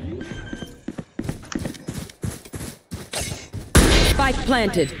 Spike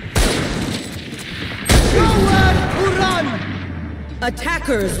planted. Nowhere to run!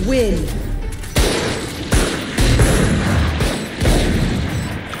 Attackers win.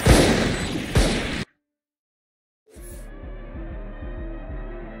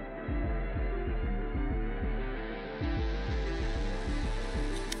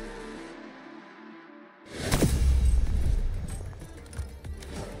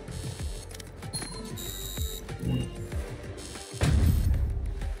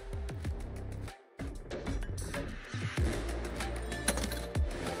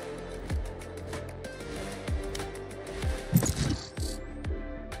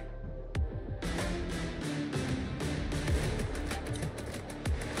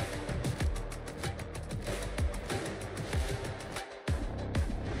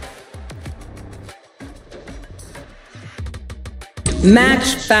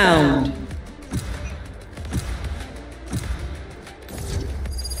 Match found.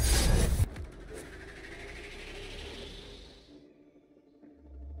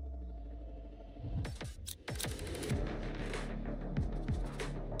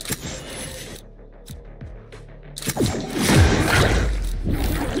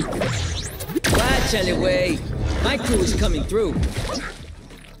 Watch anyway. My crew is coming through.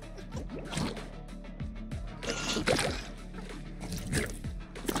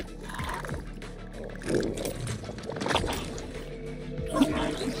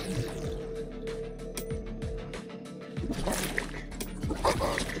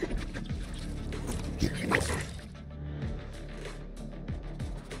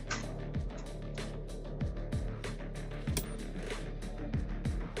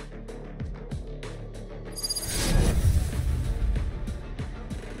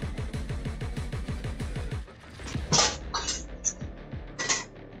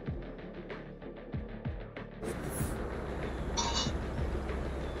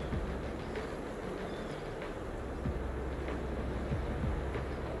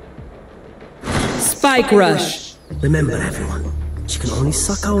 Spike rush. Remember, everyone, she can only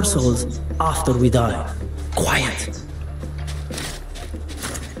suck our souls after we die. Quiet.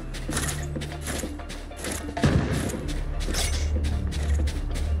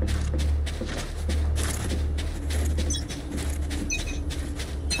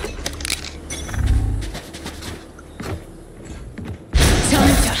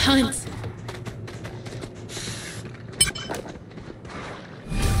 Time to hunt.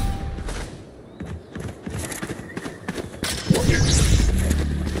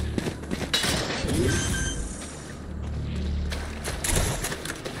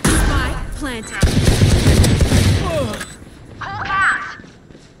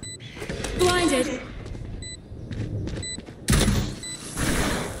 Blinded.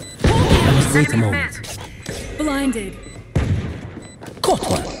 Wait a moment. Blinded. Caught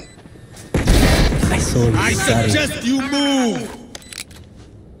one. I saw you. I suggest you move.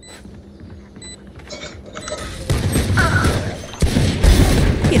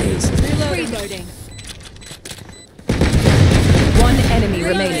 It is. Reloading. One enemy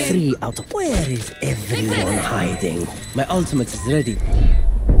remaining. 3 out of. Where is everyone hiding? My ultimate is ready.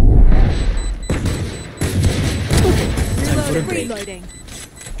 Time for a break. Reloading.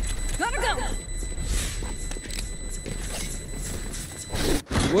 Gotta go.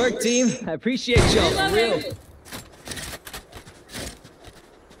 Work, team. I appreciate y'all, for real.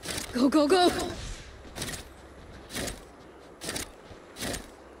 Go, go, go.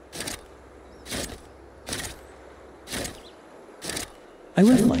 I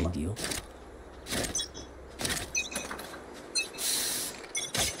will find you.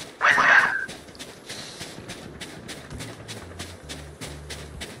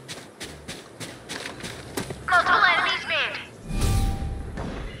 Multiple enemies mid.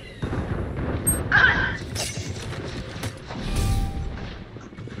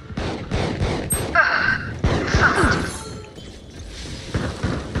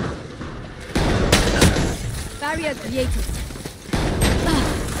 Barrier created.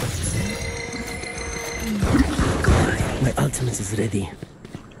 My ultimate is ready.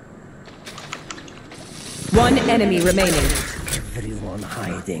 One enemy remaining. Everyone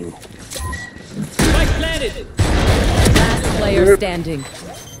hiding. Spike planted. Last player standing.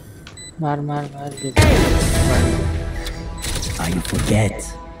 मार. You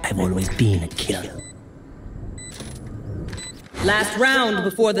forget, I've always been a killer. Last round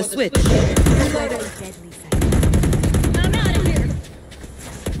before the switch. I'm out of here.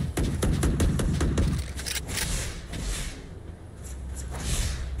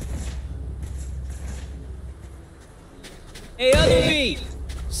 Hey, other B.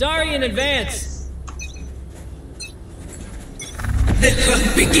 Sorry in advance. The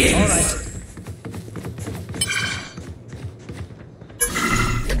hunt begins. All right.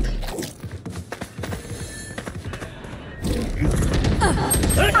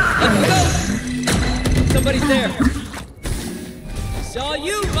 Somebody's there. Saw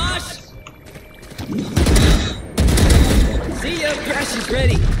you, Mosh. See ya. Crash is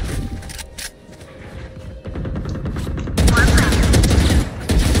ready.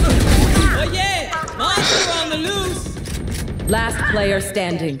 Oh yeah, monster on the loose. Last player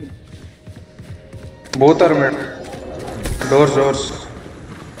standing. Both are mid. Doors.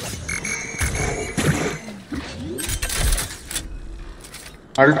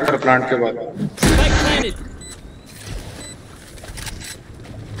 Alt कर plant के बाद Spike planted.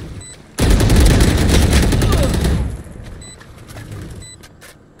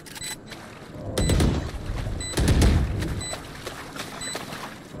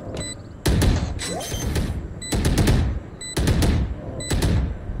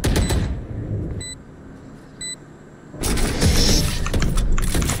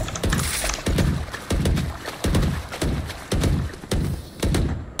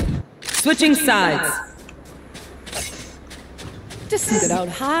 Switching sides. Just sit out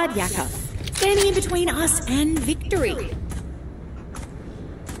hard, Yaka. Standing in between us and victory.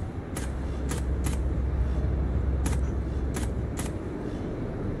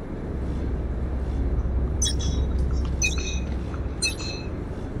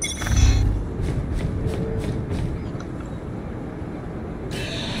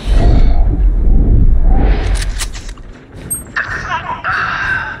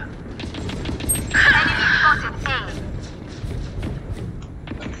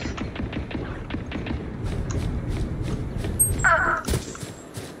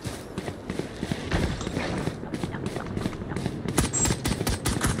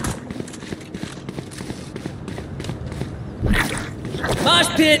 Mosh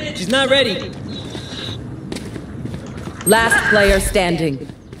pit. She's not ready. Last player standing.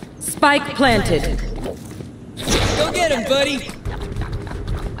 Spike planted. Go get him, buddy.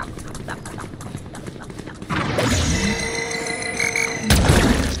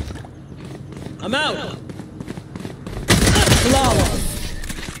 I'm out. Flawless.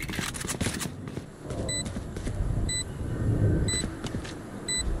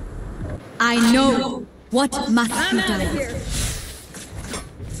 I know what must be done.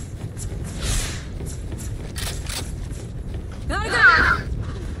 Gotta go!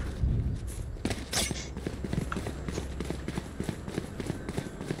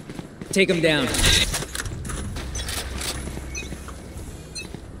 Take him down.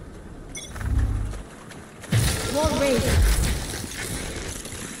 Wall raised.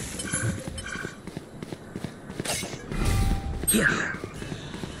 Here.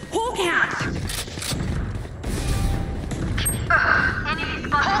 Hawk out! Enemy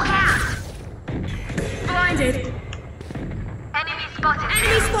spotted. Hawk out! Blinded. Enemy spotted.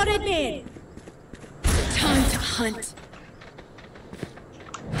 Enemy spotted mid. Time to hunt.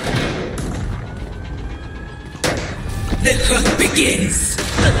 The hunt begins.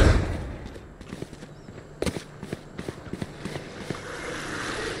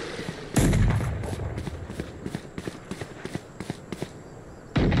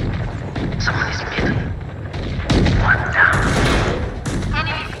 Somebody's mid. One down.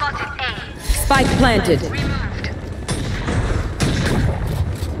 Enemy spotted A. Spike planted. Removed.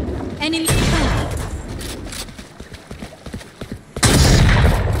 Enemy.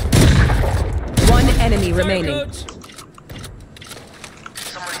 One enemy remaining. Coach.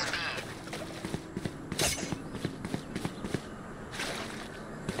 Somebody's B.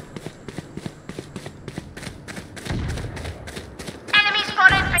 Enemy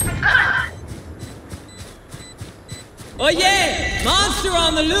spotted. Oh yeah, monster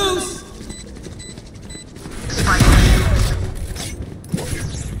on the loose.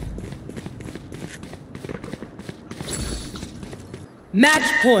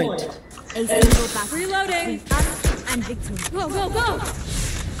 Match point. A single back. Reloading. Us and victory. Go, go, go!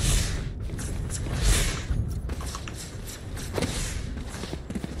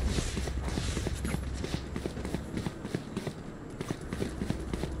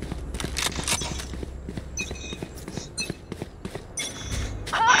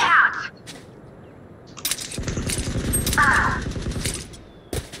 Hawk out!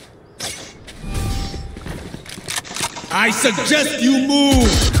 I suggest you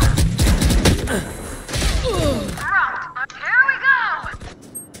move! Here we go!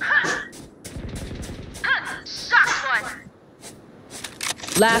 Shock one!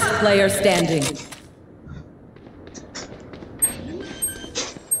 Last player standing.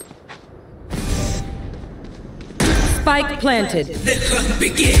 Spike planted. The hunt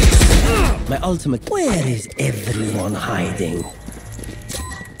begins. My ultimate. Where is everyone hiding?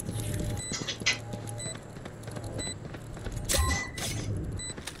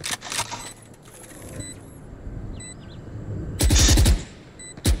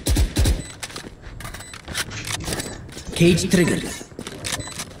 Cage triggered.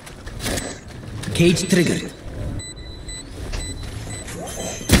 Cage triggered.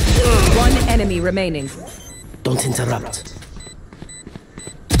 One enemy remaining. Don't interrupt.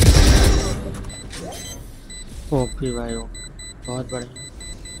 OP भाई वो बहुत बढ़िया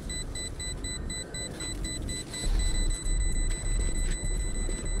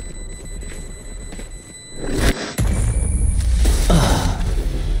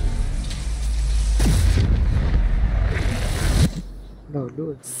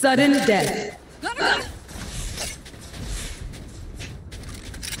Sudden death.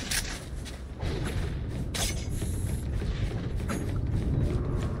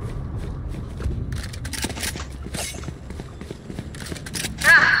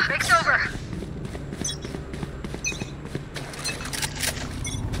 Break's over.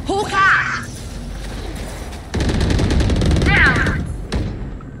 Hold fast. Down.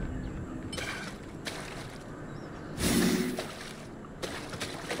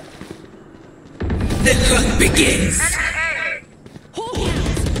 The hunt begins.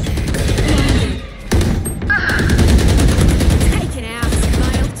 Taken out.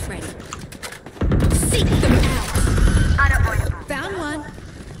 My ult's ready. Seek them out. Found one.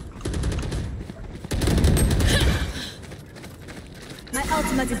 My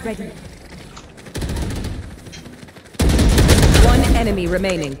ultimate is ready. One enemy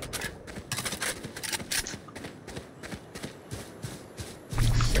remaining.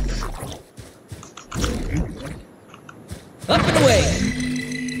 Up and away!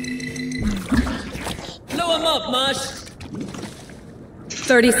 Blow him up, Mosh!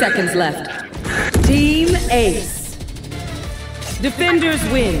 30 seconds left. Team Ace. Defenders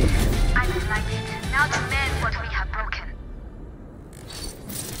win. I like it. Now to mend what we have broken.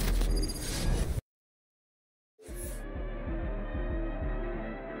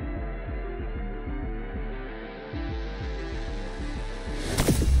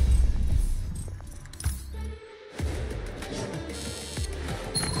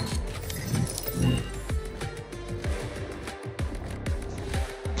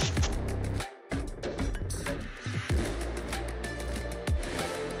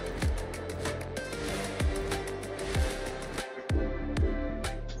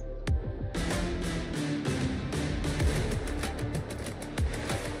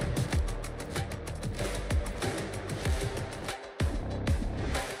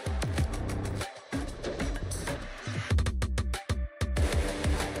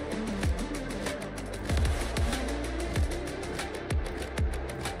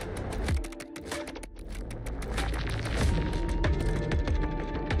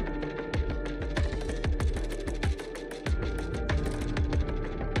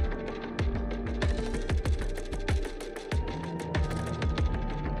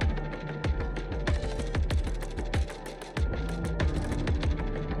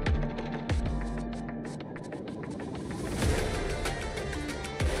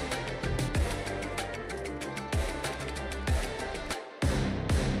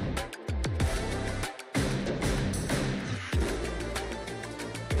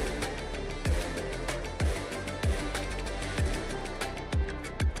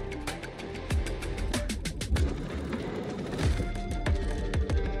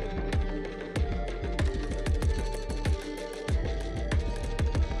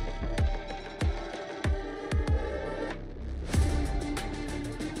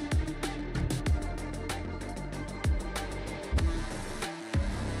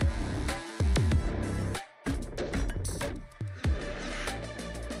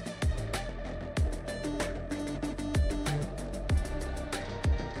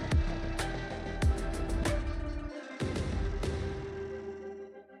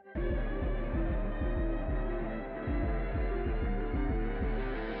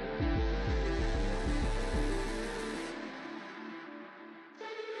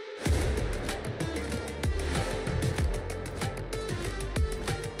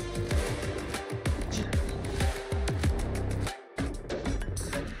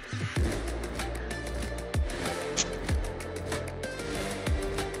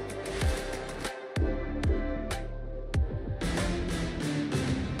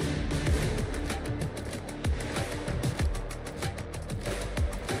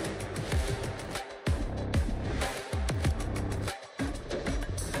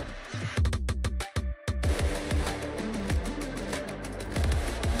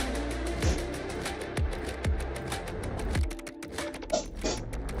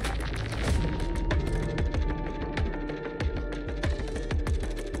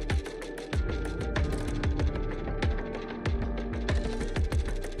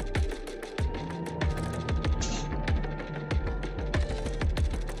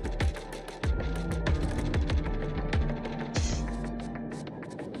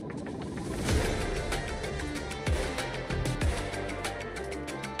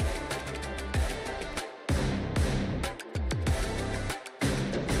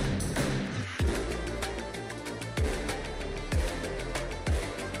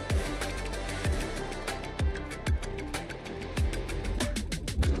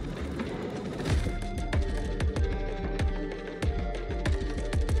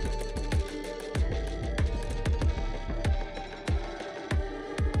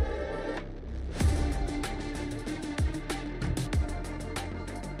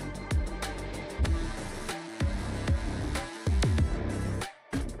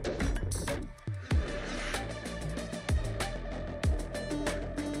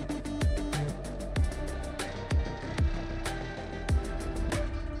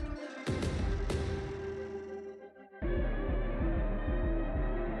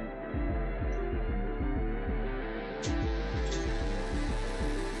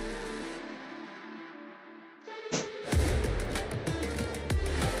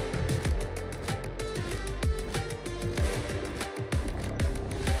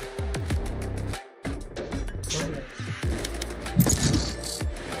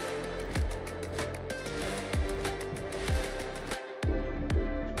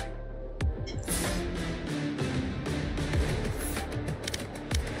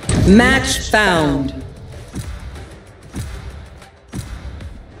 Match found.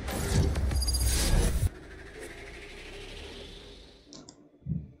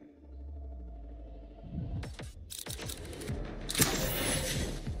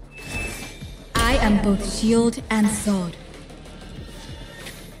 I am both shield and sword.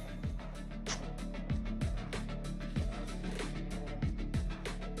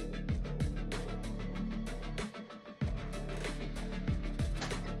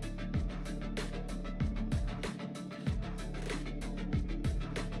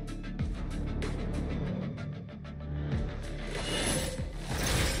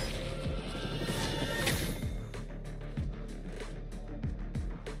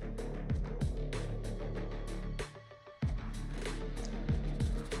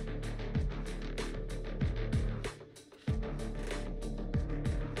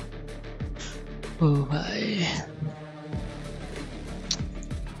 Oh भाई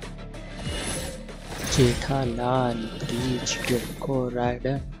Jethalal please get को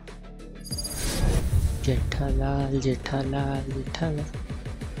rider Jethalal Jethalal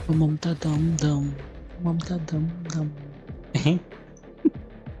Jethalal ओ ममता दम दम ममता दम दम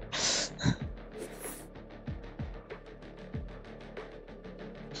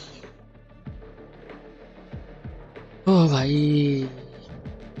ओ भाई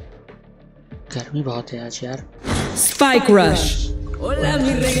गर्मी बहुत है आज यार Spike rush. Hola,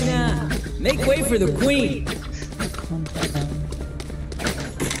 mi reina. Make way for the queen.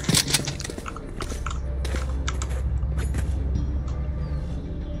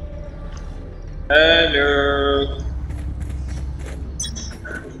 Hello.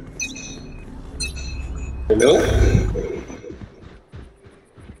 Hello.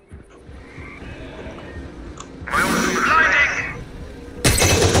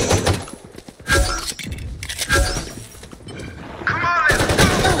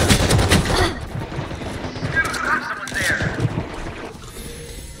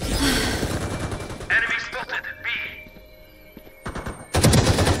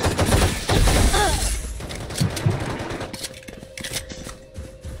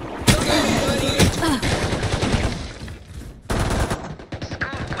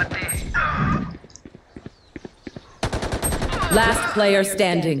 Last player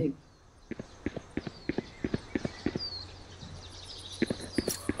standing.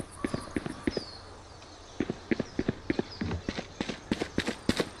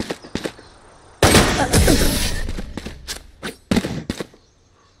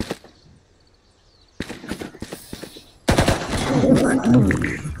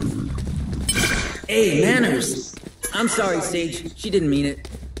 Hey, manners. I'm sorry, Sage. She didn't mean it.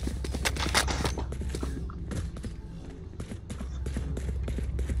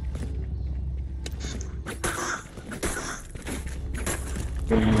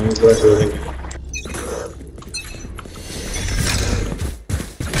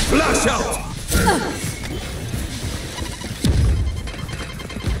 Flash out!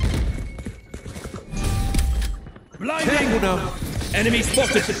 Blinding! Enemy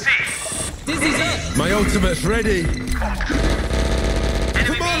spotted! Dizzy's up! My ultimate's ready!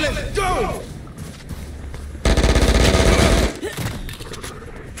 Come on, let's go!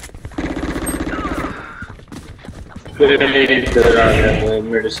 दो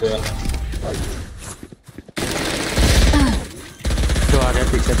आ गए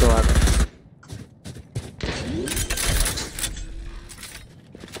पीछे दो आ गए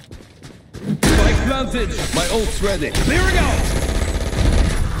Spike planted! My ult's ready! Clearing out!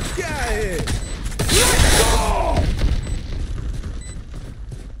 Get out of here! Let's go!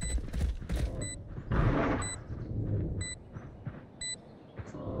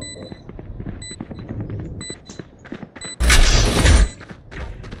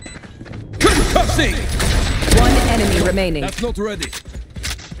 Cussing! One enemy remaining. That's not ready.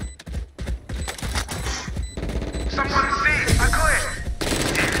 Someone see! I quit!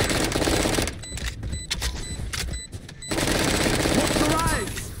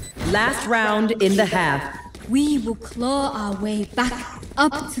 Last round in the half. We will claw our way back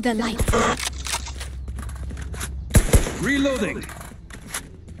up to the light. Reloading.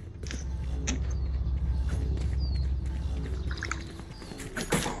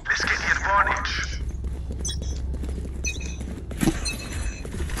 Let's get the advantage.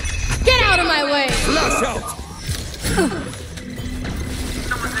 Get out of my way! Flash out!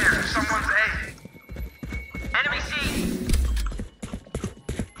 Someone's there. Someone's A. Enemy C.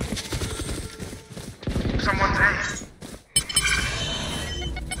 Someone's A.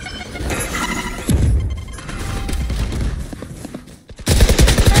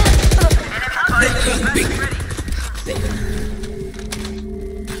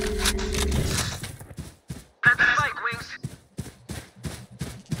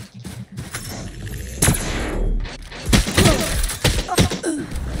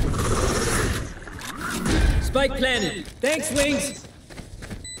 planted. Thanks, Wings.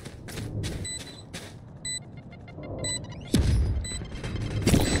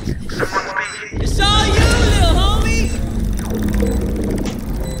 It's all you, little homie.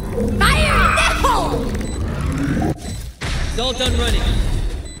 Fire in the hole! It's all done running.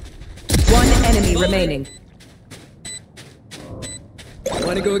 One enemy remaining.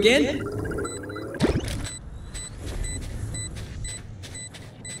 Want to go again?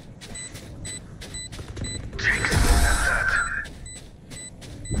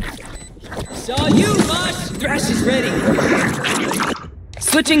 It's all you, boss. Thrash is ready.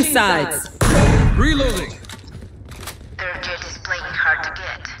 Switching sides. Reloading. Their jet is playing hard to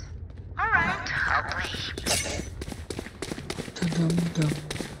get. Alright, I'll play.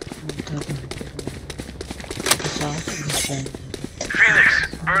 Phoenix,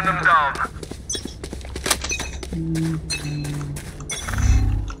 burn them down.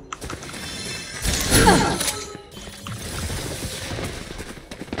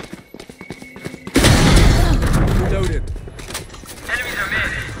 Reloaded. Enemies are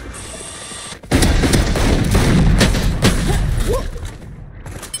mid.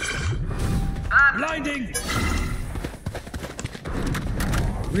 Blinding.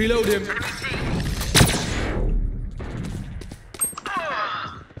 Reload him.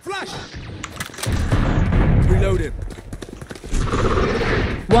 Flash. Reload him.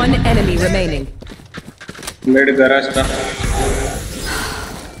 One enemy remaining. Mid garage था.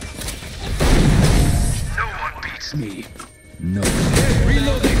 No one beats me. No.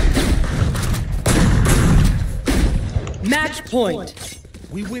 Reloading. Match point.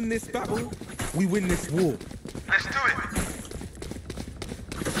 We win this battle, we win this war. Let's do it.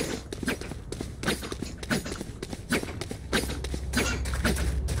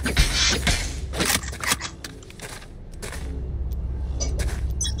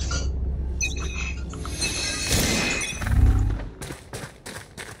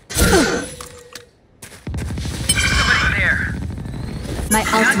 Somebody there. My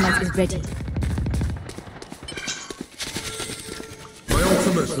ultimate is ready. My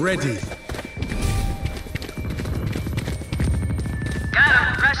ultimate's ready. Got him.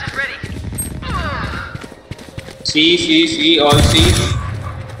 Crash is ready. C, all C.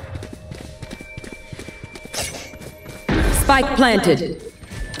 Spike planted.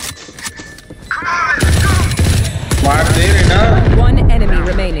 मार दे रे ना. One enemy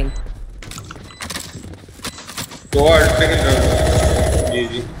remaining. दो alt पे कर. जी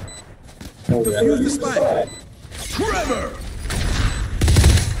जी. हो गया. Defuse the spike. Trevor.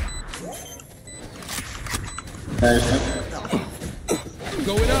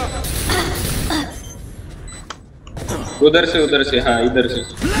 Going up. उधर से हाँ इधर से.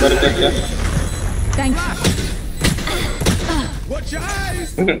 पर क्या? Thank you. Watch your eyes.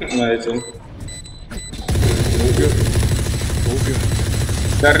 Nice. All good. All good.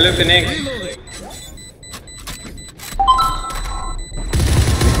 कर ले Phoenix.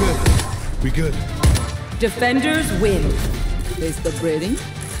 We good. Defenders win. Is the breathing?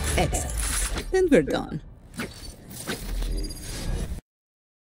 Excellent. Then we're done.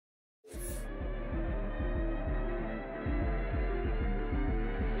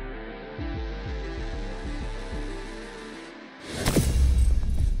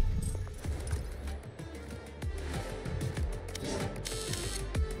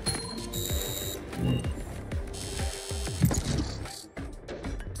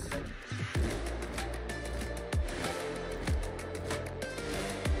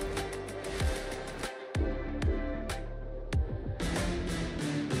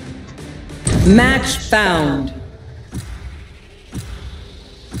 Match found.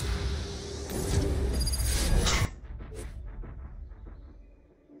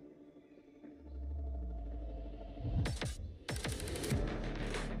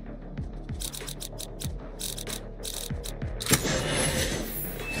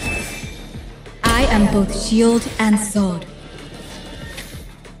 I am both shield and sword.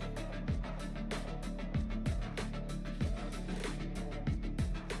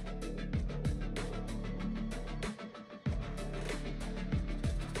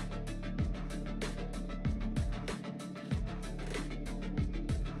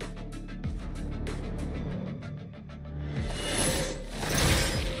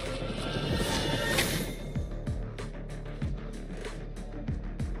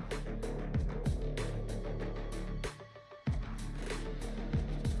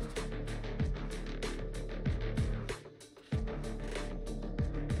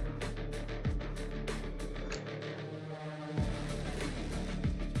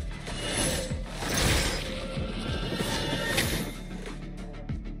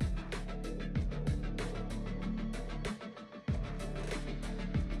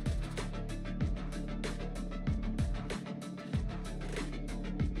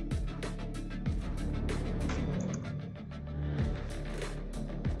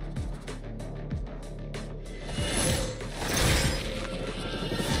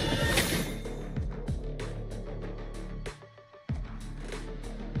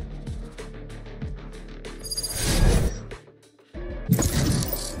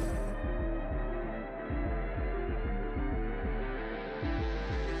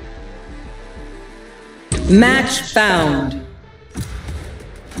 Match found.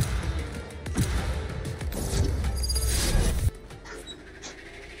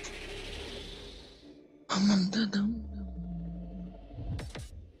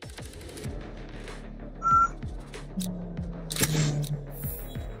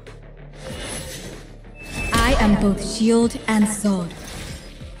 I am both shield and sword.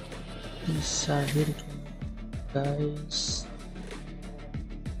 Bisa here, guys.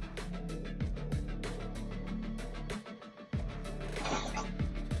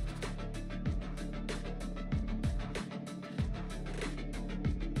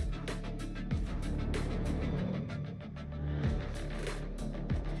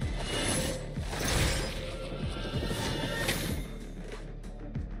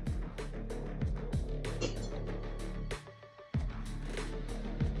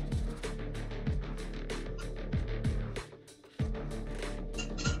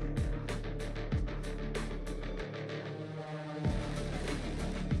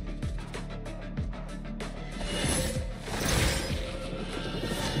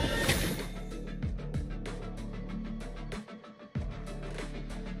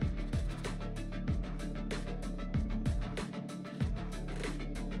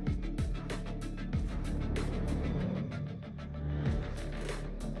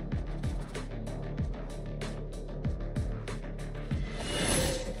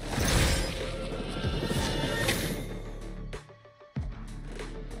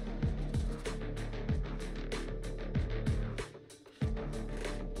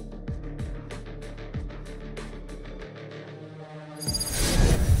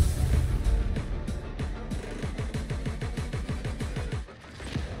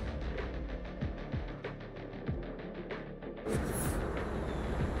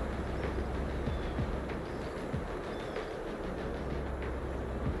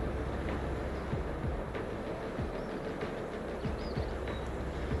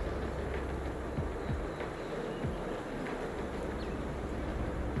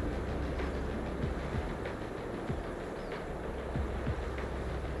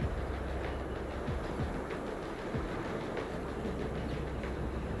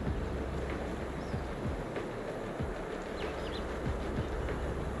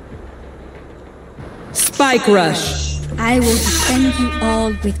 Spike rush. I will defend you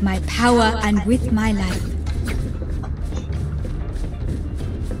all with my power and with my life.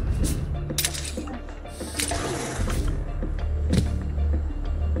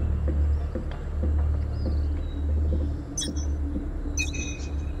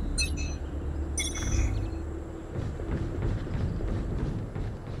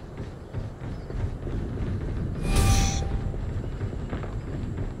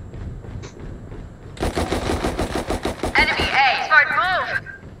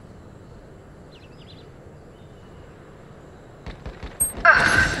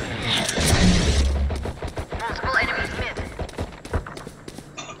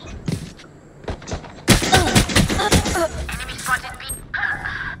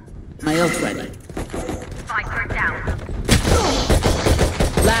 My ult ready. Viper down.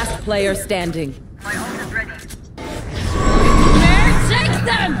 Last player standing. My ult is ready. Take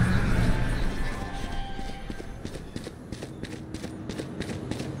them!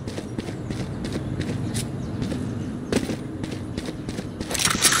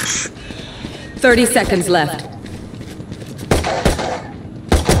 Thirty seconds left.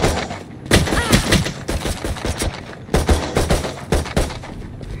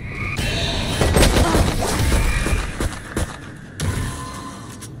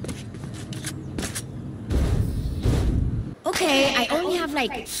 Okay, I only have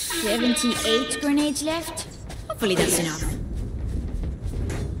like 78 grenades left. Hopefully that's enough.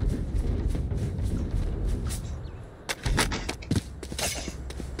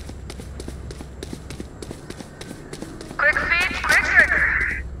 Quick feet, quick trigger.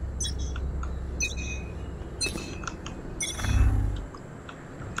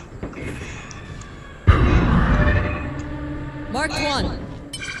 Marked one.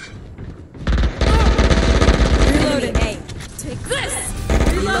 Reloading. Hey, take this!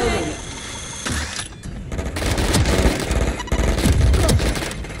 Reloading.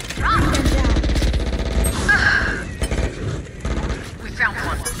 We found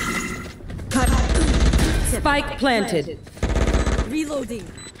one. Cut. Spike planted. Reloading.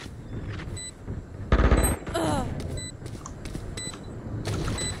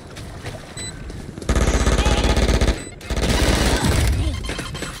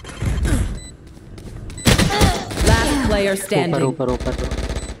 Last player standing. ऊपर.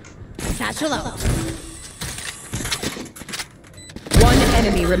 Satchel out. One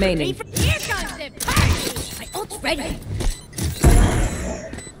enemy remaining. Here comes the party! ult's ready.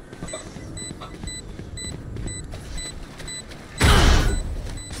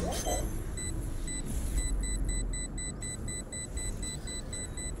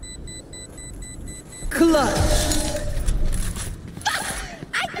 Clutch.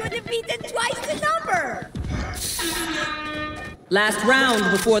 I could have beaten twice the number. Last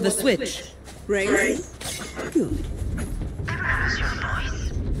round before the switch. Ready? Good.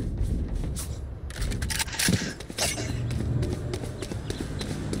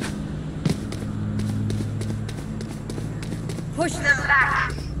 Push them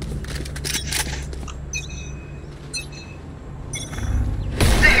back.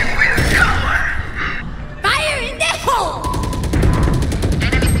 They will cover. Fire in the hole.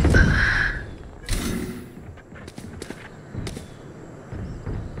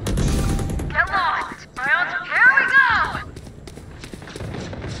 Get lost. Here we go.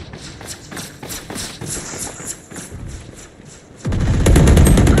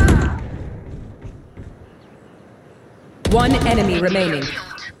 One enemy remaining.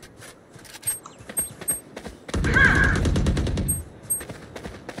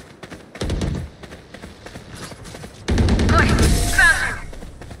 Good. Found him.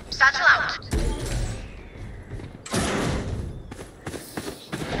 Satchel out.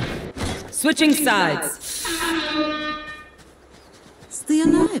 Switching sides. Stay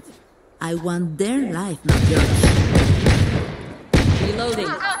alive. I want their life, not yours. Reloading.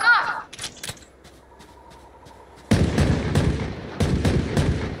 Go.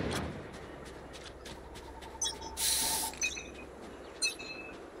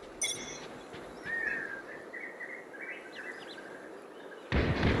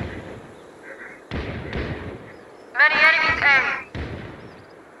 Many enemies A.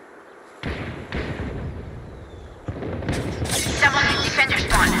 Someone in defender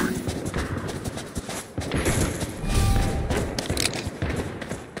spawn.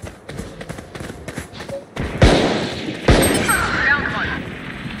 Round one.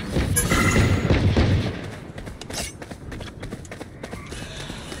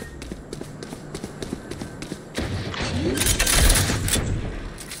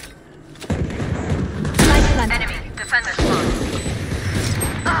 Enemy defender spawn.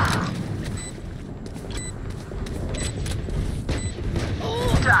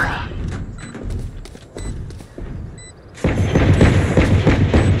 Die.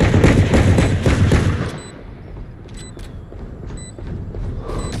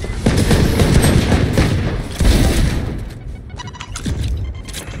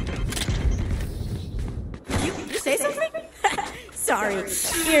 You say something? Sorry,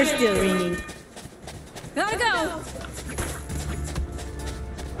 ear's still ringing. Gotta go.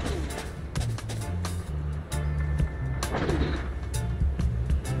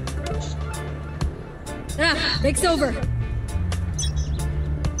 Break's over.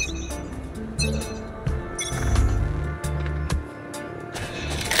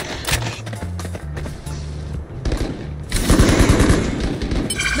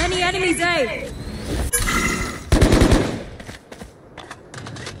 Many enemies A.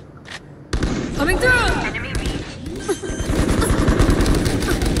 Coming through. Enemy B.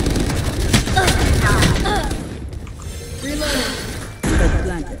 Reloading.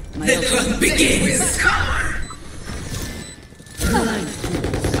 The fun begins.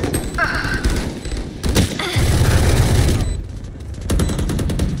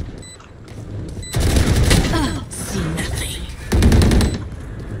 See nothing.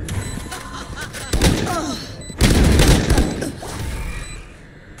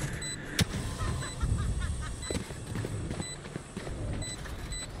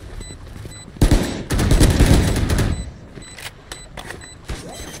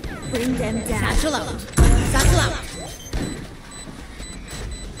 Bring them down. Satchel out. Satchel out.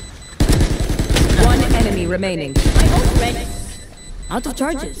 One enemy remaining. My ult's ready. Out of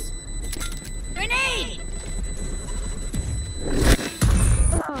charges. Grenade!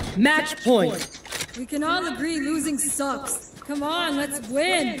 Match point. We can all agree losing sucks. Come on, let's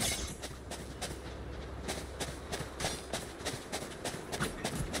win.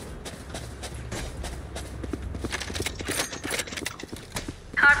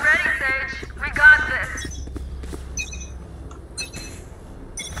 I'm ready, Sage. We got this.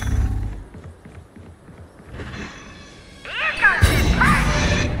 Here comes this fight.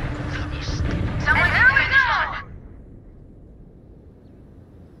 Finished. Someone here we go.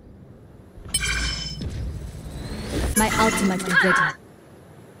 My ultimate is ready.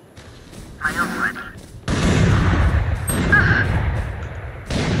 I am ready.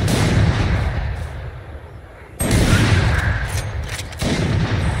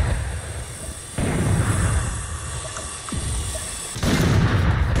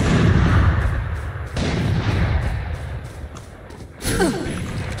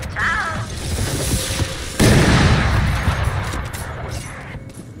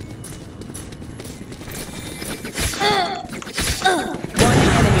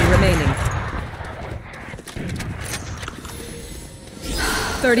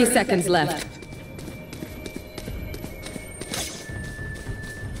 30 seconds left.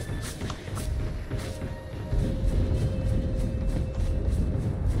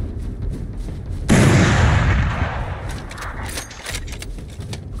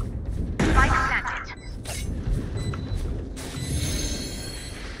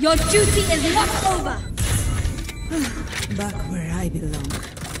 Your duty is not over. Back where I belong.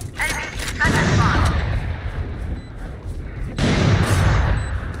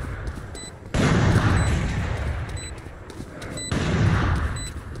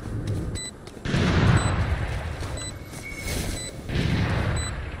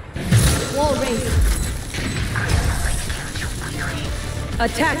 Wall raised.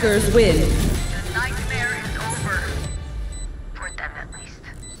 Attackers win. The nightmare is over. For them at least.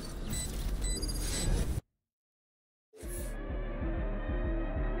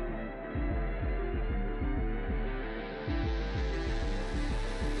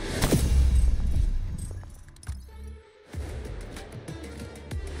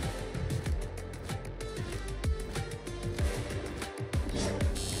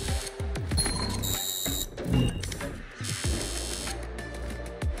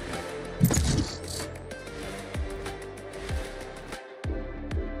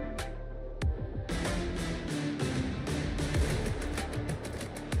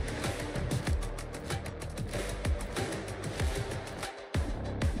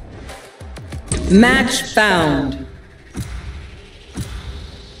 Match found.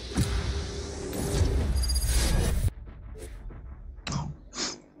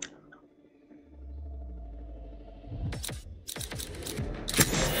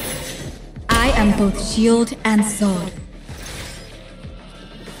 I am both shield and sword.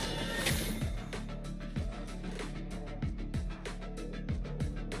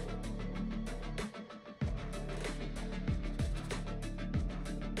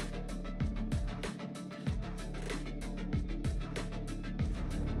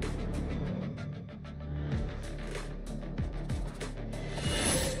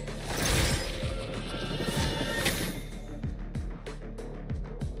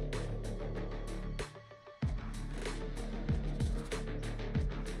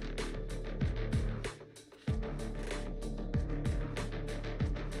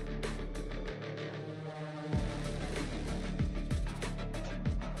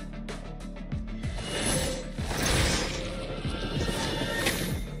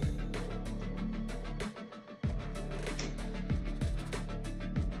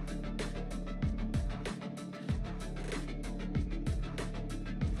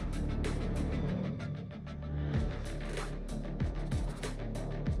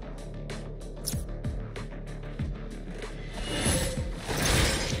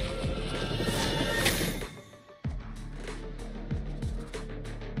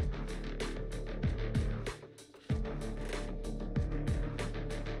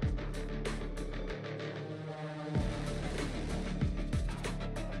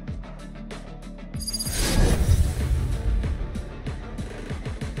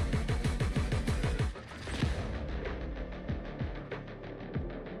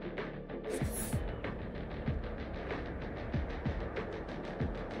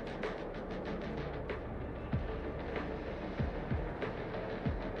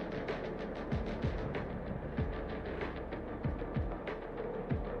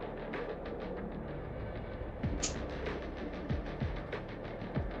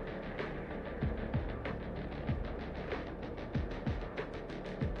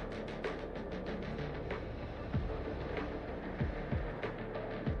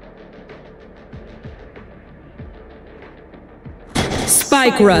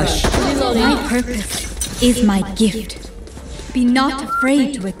 Spike rush. My purpose is my gift. Be not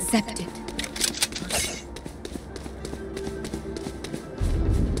afraid to accept it.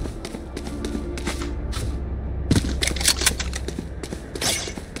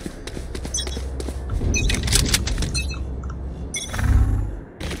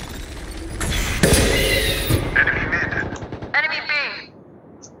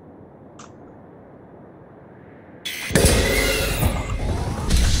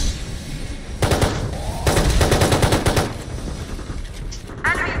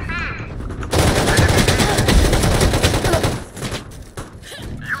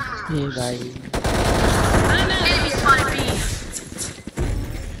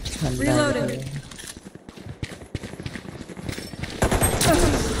 Reloading.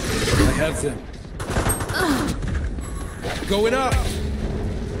 I have them. Going up.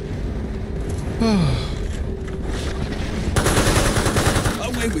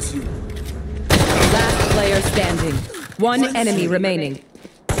 Away with you. Last player standing. One enemy remaining.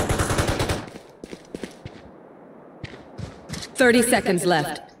 30 seconds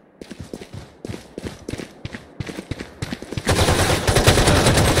left.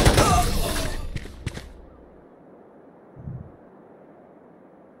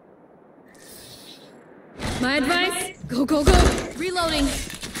 My advice? Go, go, go! Reloading!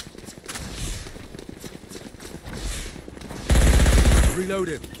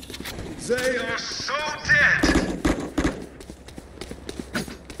 Reloaded. They are so dead!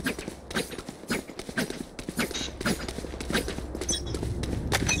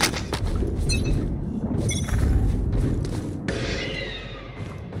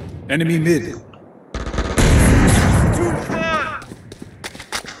 Enemy mid.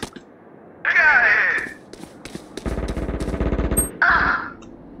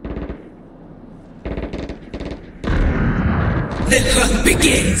 The hunt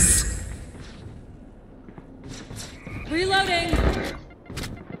begins! Reloading!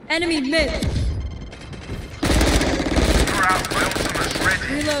 Enemy mid!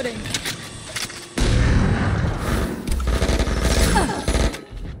 Reloading!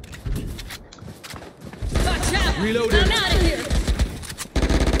 Watch out! Reloading. I'm out of here!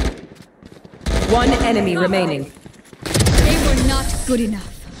 One enemy remaining. They were not good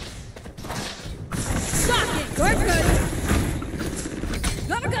enough. Stop it! We're good!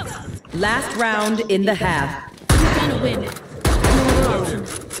 Go, go! Last round in the half. We're gonna win.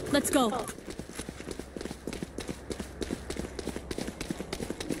 Let's go.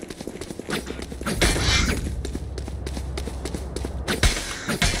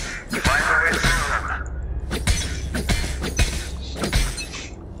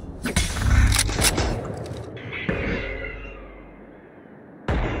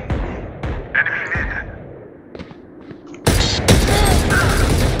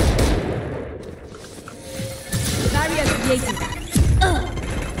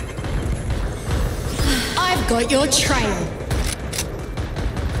 I've got your trail.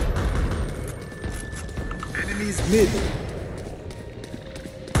 Enemies mid.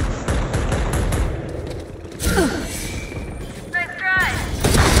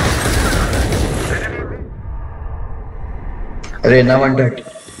 Arena 130.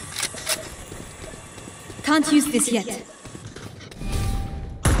 Can't use this yet.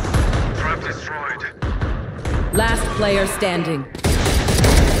 Trap destroyed. Last player standing.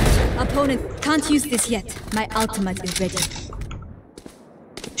 Opponent can't use this yet. My ultimate is ready.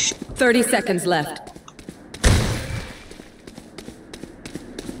 30 seconds left.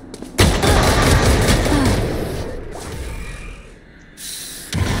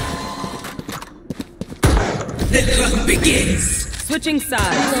 The hunt begins! Switching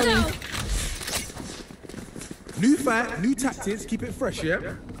sides. New fight, new tactics, keep it fresh,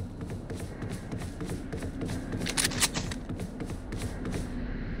 yeah?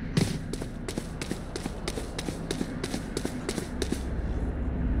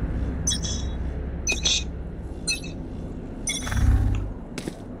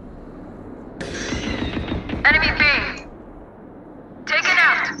 Enemy B. Take it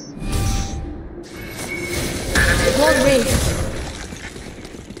out. Wall raised.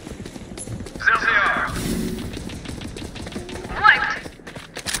 Wiped.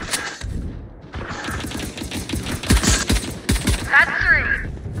 That's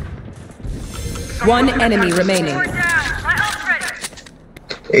 3. One enemy remaining. We're down. My ult's ready.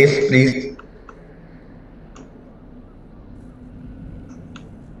 Ace, please.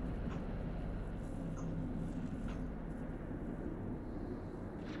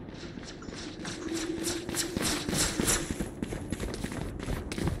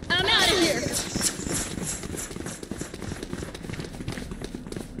 I'm out of here.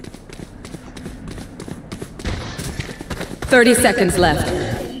 Thirty seconds left.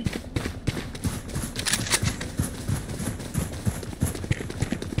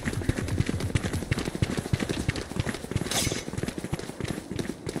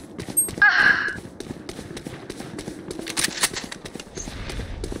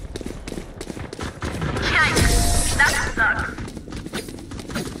 Yikes. That sucks.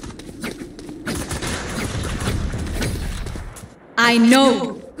 I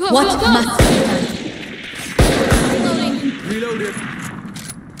know what must be done. Reloaded.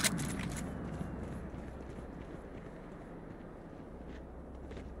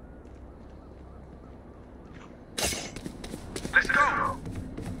 Let's go.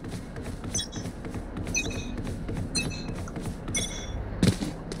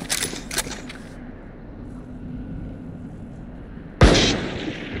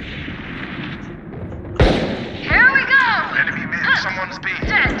 Here we go. Enemy mid. Someone's B.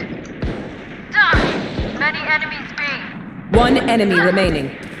 Dead. Done. Many enemies B. One enemy remaining.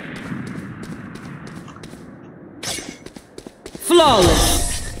 Flawless.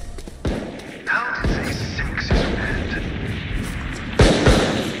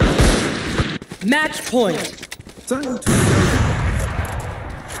 Match point. Time to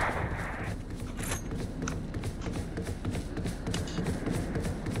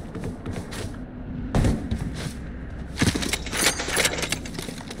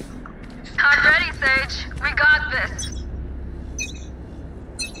I'm ready, Sage. We got this.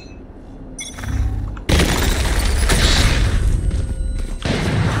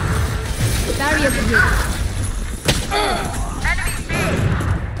 Barrier here. Enemy B.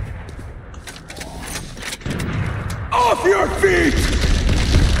 Off your feet!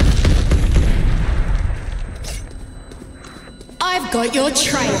 I've got your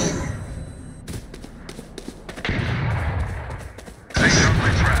trail.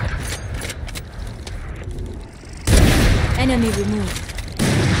 Enemy removed.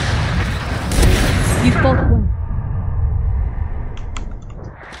 You fought well.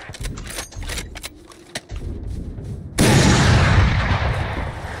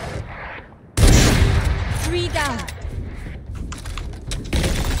 Three down.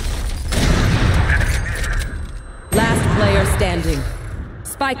 Last player standing.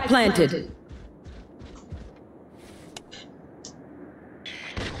 Spike planted.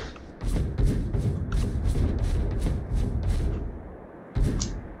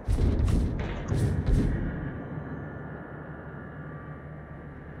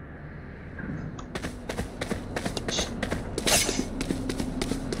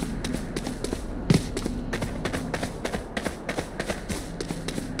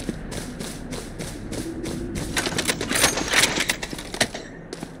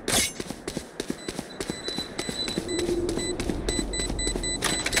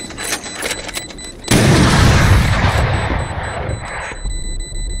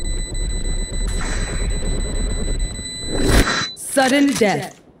 Sudden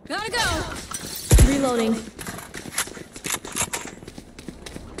death. Gotta go. Reloading.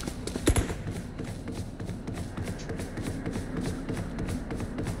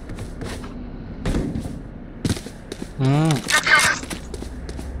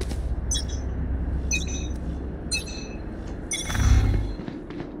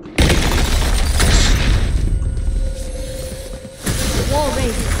 Wall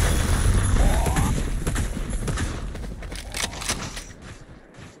raised.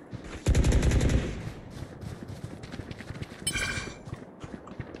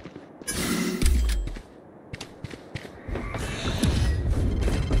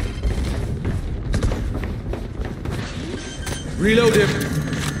 Reload him.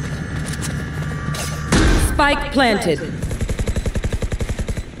 Spike planted.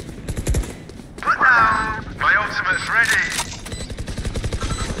 Put down. My ultimate's ready.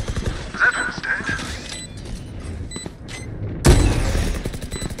 Zed's dead.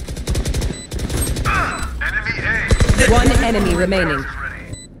 Enemy A. One enemy remaining.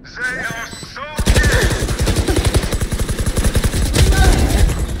 They are so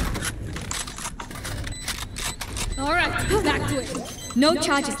All right, back to it. No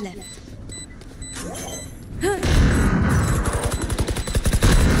charges left.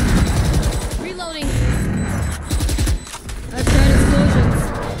 Reloading. I've tried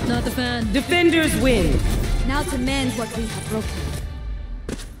explosions. Not the fan. Defenders win. Now to mend what we have broken.